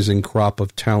amazing crop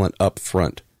of talent up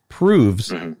front.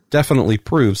 Definitely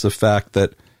proves the fact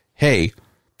that, hey,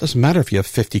 doesn't matter if you have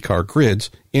 50-car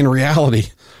grids. In reality,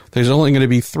 there's only going to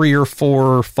be 3 or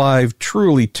 4 or 5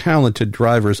 truly talented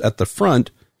drivers at the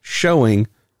front showing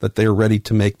that they're ready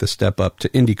to make the step up to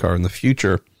IndyCar in the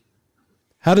future.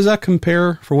 How does that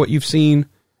compare for what you've seen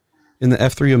in the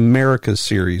F3 Americas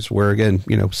series, where, again,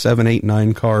 7, 8,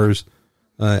 9 cars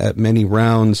at many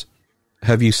rounds?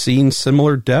 Have you seen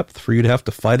similar depth for you to have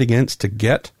to fight against to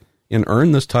get and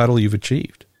earn this title you've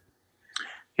achieved?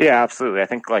 Yeah, absolutely. I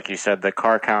think, like you said, the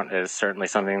car count is certainly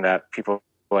something that people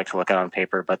like to look at on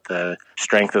paper, but the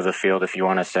strength of the field, if you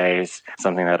want to say, is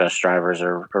something that us drivers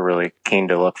are really keen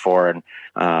to look for. And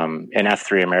in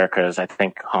F3 Americas, I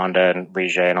think Honda and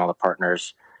Ligier and all the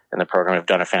partners in the program have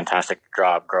done a fantastic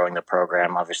job growing the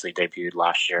program. Obviously debuted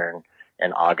last year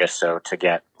in August, so to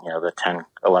get the 10,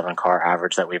 11 car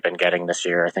average that we've been getting this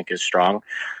year, I think is strong.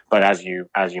 But as you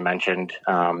mentioned,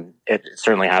 it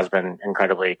certainly has been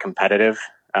incredibly competitive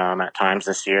at times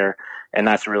this year, and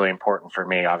that's really important for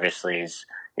me. Obviously, is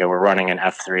we're running an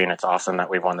F3, and it's awesome that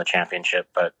we've won the championship.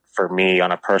 But for me,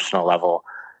 on a personal level,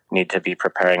 need to be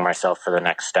preparing myself for the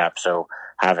next step. So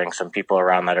having some people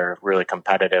around that are really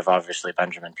competitive, obviously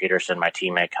Benjamin Peterson, my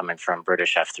teammate coming from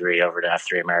British F3 over to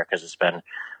F3 Americas, has been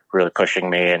really pushing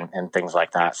me and things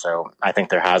like that. So I think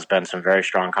there has been some very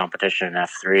strong competition in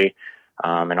F3.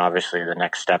 And obviously the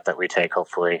next step that we take,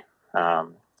 hopefully,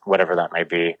 whatever that may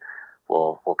be,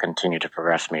 will continue to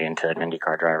progress me into an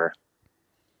IndyCar driver.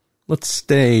 Let's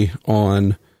stay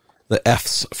on the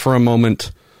Fs for a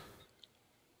moment.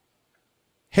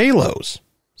 Halos,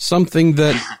 something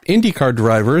that IndyCar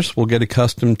drivers will get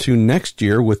accustomed to next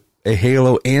year with a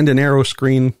halo and an aero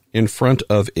screen in front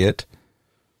of it.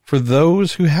 For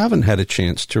those who haven't had a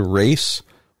chance to race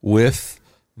with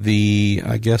the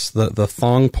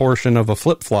thong portion of a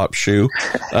flip-flop shoe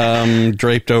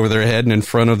draped over their head and in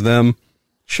front of them,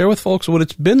 share with folks what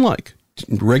it's been like.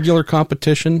 Regular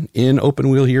competition in open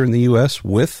wheel here in the U.S.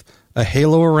 with a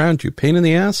halo around you. Pain in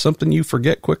the ass, something you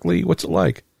forget quickly. What's it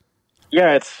like?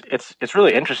 Yeah, it's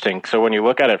really interesting. So when you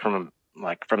look at it from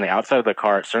the outside of the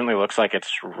car, it certainly looks like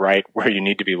it's right where you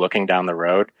need to be looking down the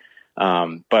road.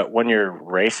 But when you're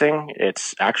racing,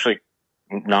 it's actually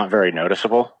not very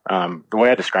noticeable. The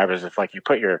way I describe it is if you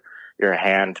put your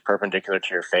hand perpendicular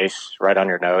to your face right on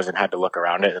your nose and had to look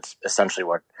around it, it's essentially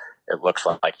what it looks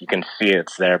like. You can see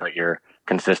it's there, but you're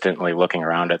consistently looking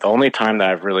around it. The only time that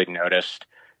I've really noticed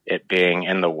it being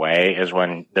in the way is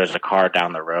when there's a car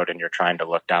down the road and you're trying to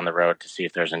look down the road to see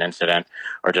if there's an incident,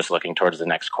 or just looking towards the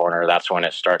next corner. That's when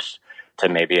it starts to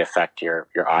maybe affect your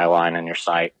eye line and your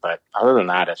sight. But other than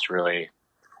that, it's really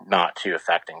not too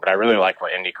affecting. But I really like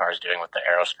what IndyCar is doing with the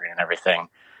aero screen and everything.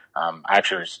 I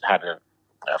actually I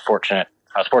was fortunate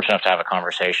enough to have a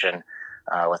conversation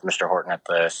with Mr. Horton at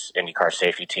this IndyCar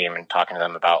safety team and talking to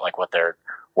them about what they're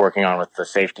working on with the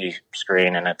safety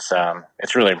screen. And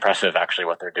it's really impressive actually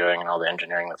what they're doing and all the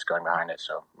engineering that's going behind it.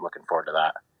 So I'm looking forward to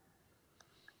that.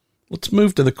 Let's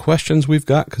move to the questions we've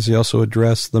got, because he also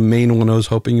addressed the main one I was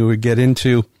hoping you would get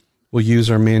into. We'll use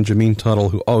our man Jameen Tuttle,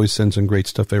 who always sends in great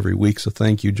stuff every week. So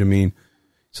thank you, Jameen. He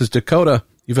says, Dakota,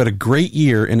 you've had a great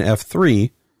year in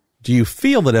F3. Do you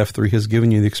feel that F3 has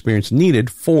given you the experience needed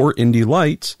for Indy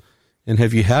Lights? And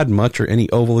have you had much or any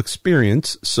oval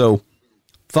experience? So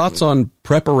thoughts on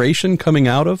preparation coming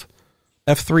out of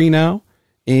F3 now?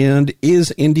 And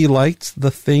is Indy Lights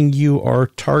the thing you are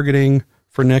targeting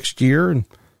for next year? And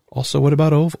also, what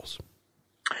about ovals?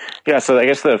 Yeah, so I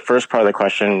guess the first part of the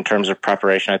question in terms of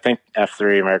preparation, I think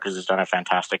F3 Americas has done a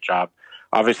fantastic job.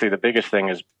 Obviously, the biggest thing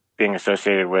is being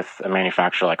associated with a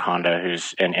manufacturer like Honda,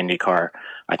 who's in IndyCar.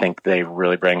 I think they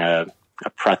really bring a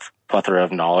plethora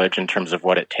of knowledge in terms of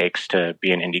what it takes to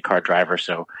be an IndyCar driver.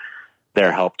 So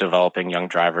their help developing young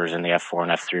drivers in the F4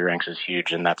 and F3 ranks is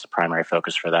huge, and that's a primary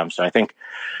focus for them. So I think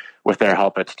with their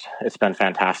help, it's been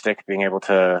fantastic being able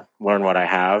to learn what I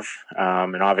have.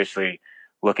 And obviously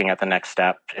looking at the next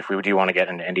step, if we do want to get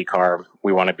into IndyCar,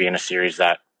 we want to be in a series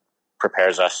that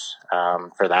prepares us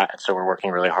for that. So we're working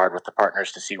really hard with the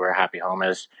partners to see where happy home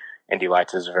is. Indy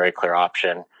Lights is a very clear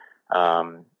option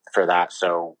for that.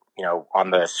 So,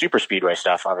 on the super speedway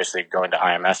stuff, obviously going to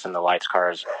IMS and the Lights car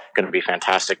is going to be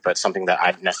fantastic, but something that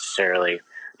I necessarily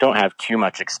don't have too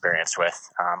much experience with.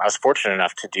 I was fortunate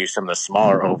enough to do some of the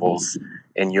smaller ovals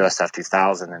in USF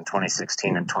 2000 in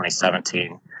 2016 and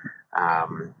 2017.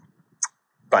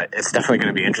 But it's definitely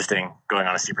going to be interesting going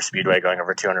on a super speedway, going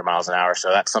over 200 miles an hour. So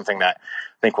that's something that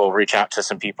I think we'll reach out to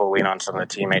some people, lean on some of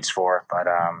the teammates for. But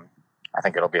I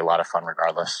think it'll be a lot of fun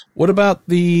regardless. What about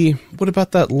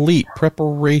that leap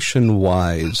preparation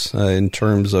wise in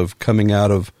terms of coming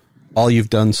out of all you've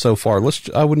done so far?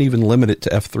 I wouldn't even limit it to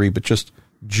F3, but just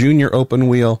junior open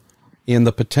wheel and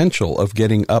the potential of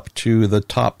getting up to the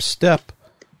top step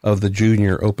of the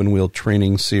junior open wheel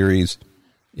training series.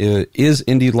 Is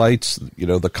Indy Lights,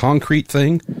 the concrete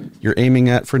thing you're aiming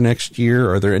at for next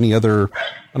year? Are there any other,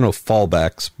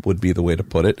 fallbacks would be the way to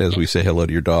put it, as we say hello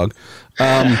to your dog.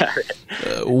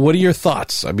 What are your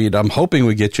thoughts? I mean, I'm hoping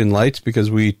we get you in Lights because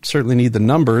we certainly need the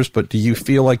numbers, but do you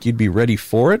feel like you'd be ready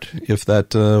for it if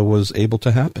that was able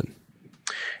to happen?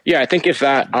 Yeah, I think if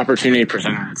that opportunity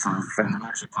presented itself, and I'm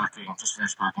actually just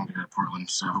finished packing to go to Portland,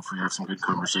 so hopefully we have some good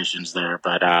conversations there.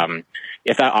 But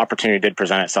if that opportunity did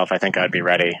present itself, I think I'd be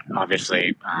ready.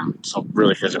 Obviously, it's a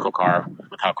really physical car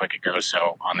with how quick it goes,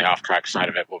 so on the off-track side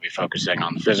of it, we'll be focusing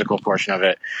on the physical portion of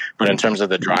it. But in terms of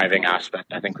the driving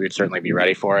aspect, I think we'd certainly be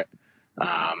ready for it.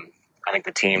 I think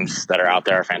the teams that are out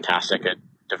there are fantastic at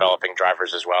developing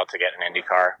drivers as well to get an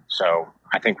IndyCar, so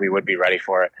I think we would be ready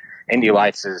for it. Indy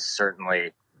Lights is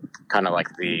certainly kind of like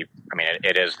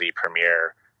it is the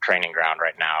premier training ground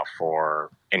right now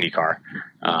for IndyCar.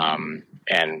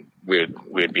 and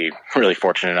we'd be really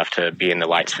fortunate enough to be in the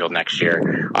lights field next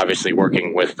year. Obviously,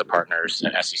 working with the partners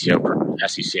at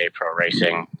SCCA Pro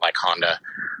Racing, like Honda,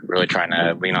 really trying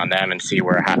to lean on them and see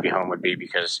where a happy home would be,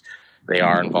 because they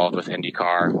are involved with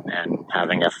IndyCar, and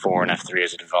having F4 and F3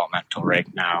 as a developmental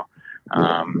rig now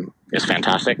is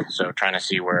fantastic. So trying to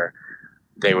see where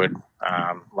they would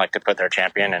like to put their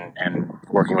champion, and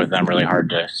working with them really hard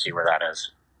to see where that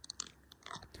is.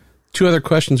 Two other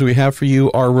questions we have for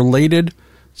you are related,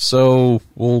 so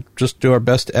we'll just do our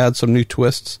best to add some new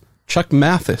twists. Chuck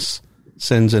Mathis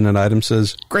sends in an item,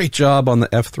 says, great job on the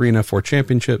F3 and F4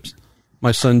 championships.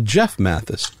 My son Jeff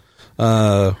Mathis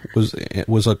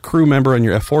was a crew member on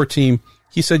your F4 team.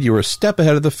 He said you were a step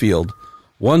ahead of the field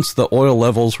once the oil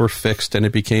levels were fixed and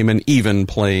it became an even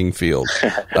playing field.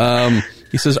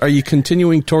 He says, are you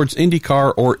continuing towards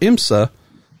IndyCar or IMSA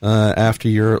after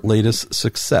your latest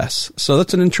success? So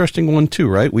that's an interesting one too,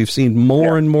 right? We've seen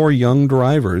more and more young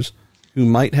drivers who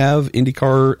might have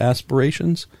IndyCar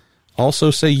aspirations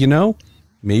also say,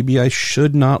 maybe I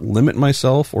should not limit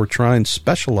myself or try and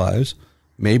specialize.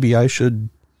 Maybe I should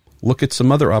look at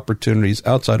some other opportunities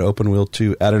outside open wheel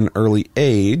too at an early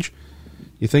age.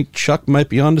 You think Chuck might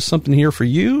be onto something here for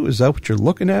you? Is that what you're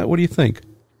looking at? What do you think?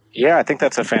 Yeah, I think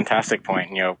that's a fantastic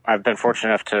point. I've been fortunate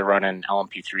enough to run in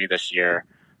LMP3 this year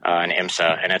in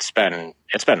IMSA, and it's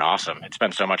been awesome. It's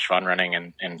been so much fun running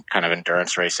in kind of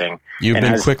endurance racing. You've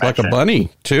been quick like a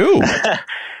bunny too.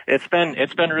 It's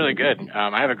been really good.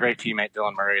 I have a great teammate,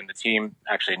 Dylan Murray, and the team,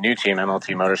 actually new team,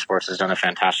 MLT Motorsports, has done a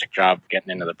fantastic job getting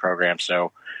into the program.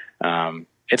 So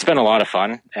it's been a lot of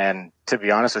fun. And to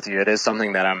be honest with you, it is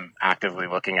something that I'm actively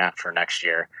looking at for next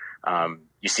year.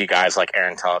 You see guys like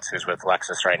Aaron Tellitz, who's with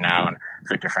Lexus right now, and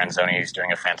Victor Franzoni, who's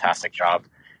doing a fantastic job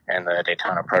in the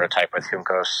Daytona prototype with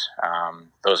Juncos.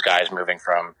 Those guys moving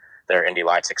from their Indy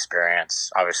Lights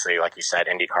experience, obviously, like you said,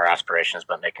 IndyCar aspirations,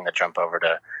 but making the jump over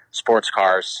to sports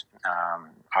cars.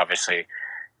 Obviously,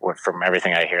 from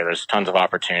everything I hear, there's tons of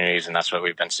opportunities, and that's what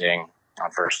we've been seeing on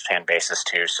first-hand basis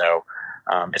too. So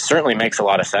it certainly makes a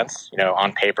lot of sense,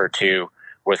 on paper too,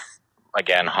 with,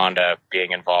 again, Honda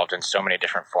being involved in so many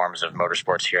different forms of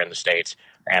motorsports here in the States,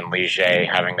 and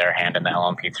Ligier having their hand in the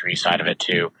LMP3 side of it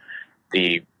too.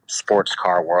 The sports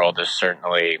car world is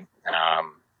certainly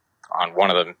on one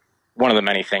of the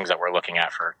many things that we're looking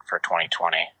at for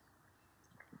 2020.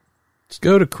 Let's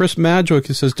go to Chris Madgwick,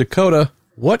 who says, Dakota,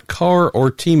 what car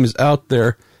or team is out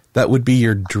there that would be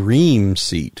your dream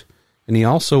seat? And he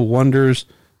also wonders,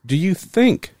 do you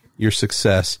think your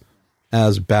success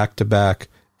as back-to-back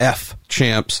F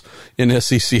champs in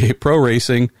SCCA Pro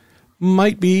Racing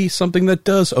might be something that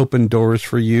does open doors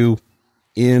for you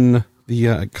in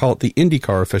the, call it the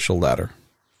IndyCar official ladder?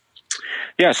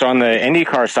 Yeah, so on the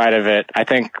IndyCar side of it, I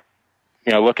think,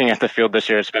 looking at the field this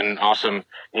year, it's been an awesome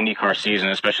IndyCar season,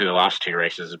 especially the last two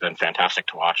races have been fantastic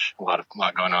to watch. A lot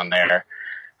going on there.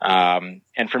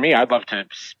 And for me, I'd love to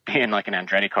be in like an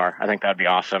Andretti car. I think that'd be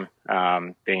awesome.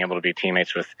 Being able to be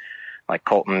teammates with like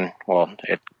Colton. Well,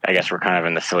 I guess we're kind of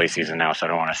in the silly season now, so I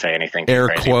don't want to say anything too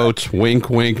crazy. Air quotes, wink,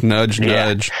 wink, nudge,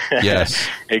 nudge. Yes.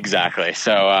 Exactly.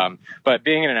 So, but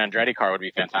being in an Andretti car would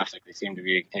be fantastic. They seem to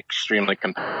be extremely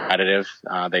competitive.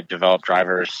 They develop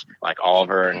drivers like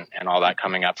Oliver and all that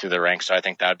coming up through the ranks. So I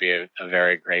think that'd be a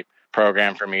very great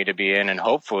program for me to be in. And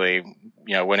hopefully,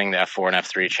 winning the F4 and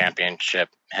F3 championship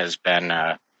has been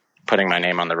putting my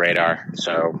name on the radar.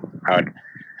 So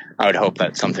I would hope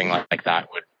that something like that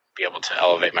would be able to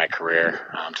elevate my career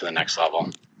to the next level.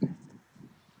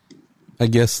 I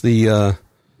guess the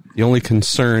only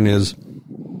concern is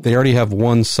they already have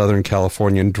one Southern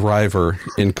Californian driver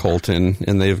in Colton,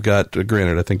 and they've got,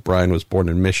 granted, I think Brian was born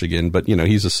in Michigan, but,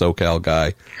 he's a SoCal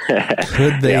guy.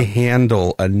 Could they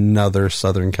handle another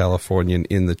Southern Californian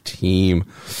in the team?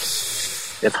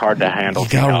 It's hard to handle. You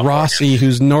got Rossi,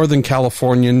 who's Northern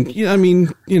Californian.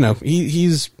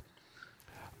 He's,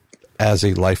 as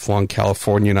a lifelong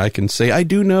Californian, I can say I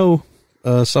do know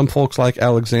some folks like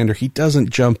Alexander. He doesn't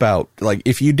jump out. Like,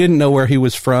 if you didn't know where he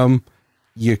was from,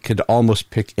 you could almost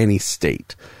pick any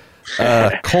state.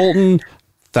 Colton,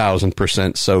 1,000%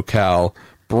 SoCal.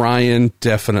 Brian,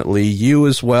 definitely. You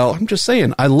as well. I'm just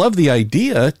saying, I love the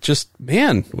idea. Just,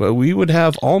 man, we would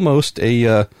have almost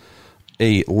a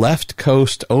left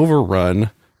coast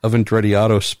overrun of Andretti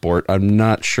Autosport. I'm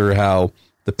not sure how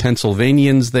the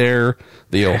Pennsylvanians there,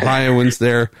 the Ohioans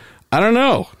there. I don't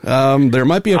know. There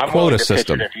might be a quota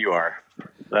system. If you are,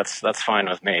 that's fine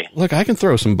with me. Look, I can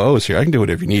throw some bows here. I can do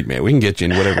whatever you need, man. We can get you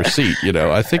in whatever seat.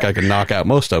 I think I can knock out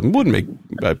most of them.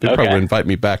 Probably invite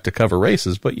me back to cover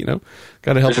races, but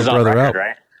got to help a brother out.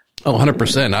 Right? Oh,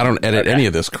 100%. I don't edit any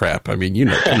of this crap. I mean,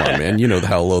 come on, man. You know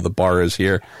how low the bar is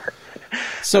here.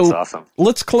 So that's awesome.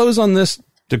 Let's close on this,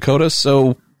 Dakota.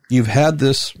 So you've had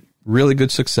this really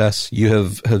good success.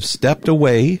 You have stepped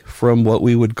away from what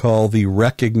we would call the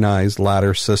recognized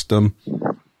ladder system,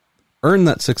 earned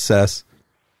that success.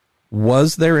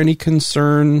 Was there any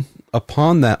concern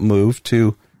upon that move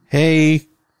to, hey,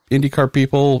 IndyCar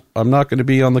people, I'm not going to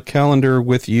be on the calendar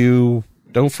with you.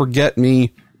 Don't forget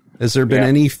me. Has there been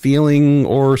any feeling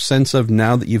or sense of,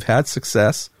 now that you've had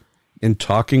success in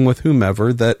talking with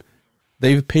whomever, that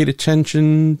they've paid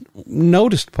attention,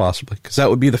 noticed possibly? Because that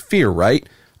would be the fear, right?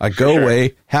 I go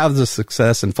away, have the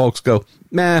success, and folks go,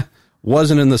 meh,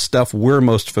 wasn't in the stuff we're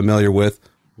most familiar with.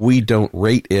 We don't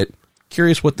rate it.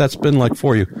 Curious what that's been like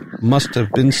for you. Must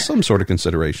have been some sort of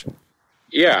consideration.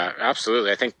 Yeah,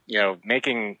 absolutely. I think,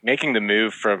 making the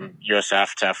move from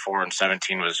USF to F4 in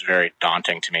 17 was very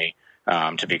daunting to me,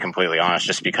 to be completely honest,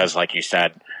 just because, like you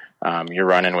said, you're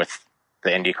running with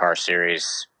the IndyCar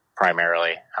series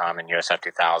primarily in USF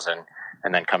 2000,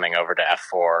 and then coming over to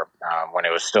F4 when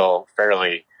it was still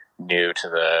fairly new to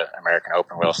the American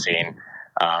open wheel scene.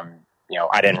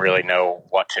 I didn't really know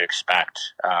what to expect.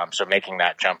 So making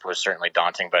that jump was certainly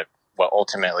daunting, but what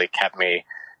ultimately kept me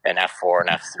in F4 and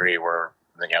F3 were,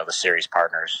 the series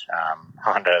partners.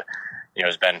 Honda,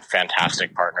 has been a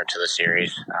fantastic partner to the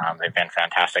series. They've been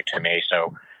fantastic to me.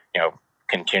 So,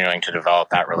 continuing to develop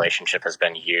that relationship has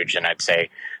been huge. And I'd say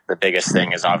the biggest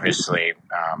thing is obviously,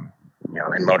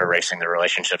 in motor racing, the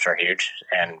relationships are huge.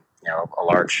 And, a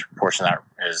large portion of that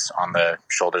is on the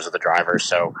shoulders of the drivers.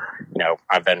 So,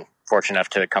 I've been fortunate enough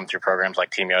to come through programs like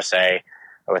Team USA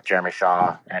with Jeremy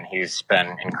Shaw, and he's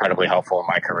been incredibly helpful in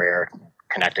my career,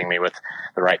 connecting me with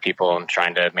the right people and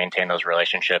trying to maintain those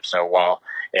relationships. So while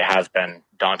it has been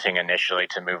daunting initially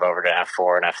to move over to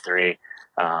F4 and F3,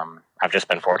 I've just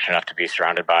been fortunate enough to be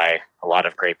surrounded by a lot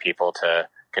of great people to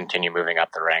continue moving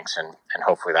up the ranks, and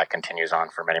hopefully that continues on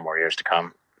for many more years to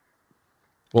come.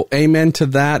 Well, amen to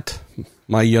that,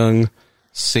 my young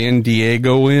San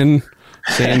Diegan.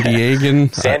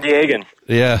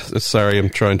 Yeah, sorry, I'm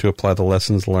trying to apply the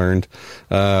lessons learned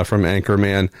from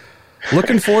Anchorman.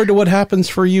 Looking forward to what happens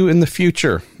for you in the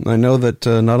future. I know that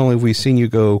not only have we seen you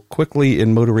go quickly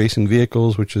in motor racing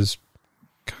vehicles, which is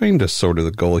kind of sort of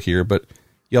the goal here, but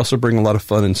you also bring a lot of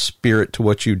fun and spirit to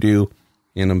what you do,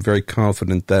 and I'm very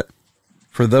confident that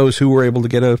for those who were able to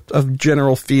get a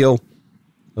general feel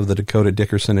of the Dakota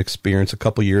Dickerson experience a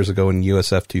couple years ago in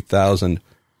USF 2000, I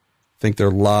think there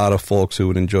are a lot of folks who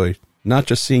would enjoy not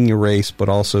just seeing you race, but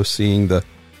also seeing the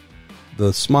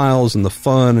smiles and the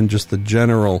fun and just the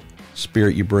general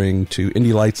spirit you bring to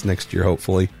Indy Lights next year,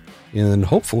 hopefully, and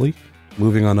hopefully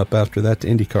moving on up after that to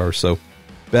IndyCar. So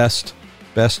best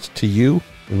to you,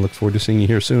 and look forward to seeing you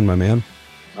here soon, my man.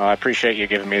 Well, I appreciate you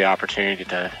giving me the opportunity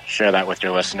to share that with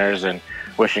your listeners, and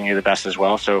wishing you the best as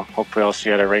well. So hopefully I'll see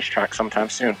you at a racetrack sometime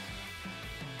soon.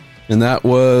 And that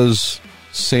was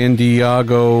San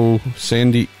Diego.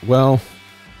 Well,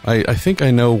 I think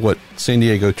I know what San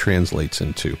Diego translates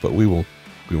into, but we won't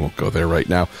go there right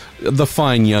now. The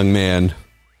fine young man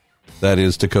that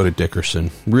is Dakota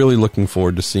Dickerson. Really looking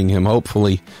forward to seeing him,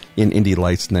 hopefully, in Indy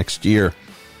Lights next year.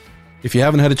 If you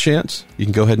haven't had a chance, you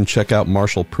can go ahead and check out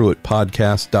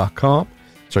MarshallPruittPodcast.com.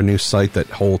 It's our new site that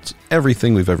holds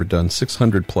everything we've ever done,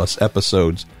 600-plus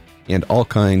episodes, and all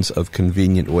kinds of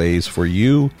convenient ways for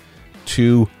you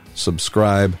to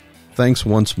subscribe. Thanks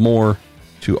once more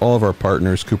to all of our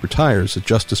partners, Cooper Tires, at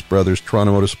Justice Brothers,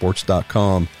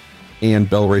 TorontoMotorsports.com, and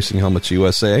Bell Racing Helmets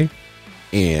USA.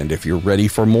 And if you're ready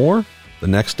for more, the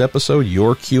next episode,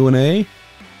 your Q&A,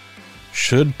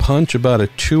 should punch about a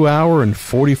 2-hour and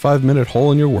 45-minute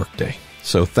hole in your workday.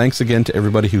 So thanks again to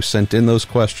everybody who sent in those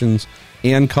questions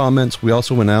and comments. We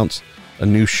also announced a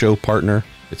new show partner.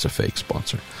 It's a fake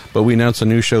sponsor, but we announced a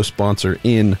new show sponsor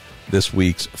in this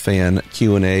week's fan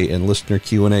Q&A and listener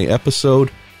Q&A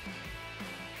episode.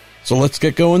 So let's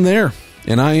get going there.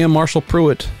 And I am Marshall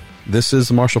Pruitt. This is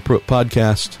the Marshall Pruitt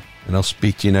Podcast, and I'll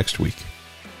speak to you next week.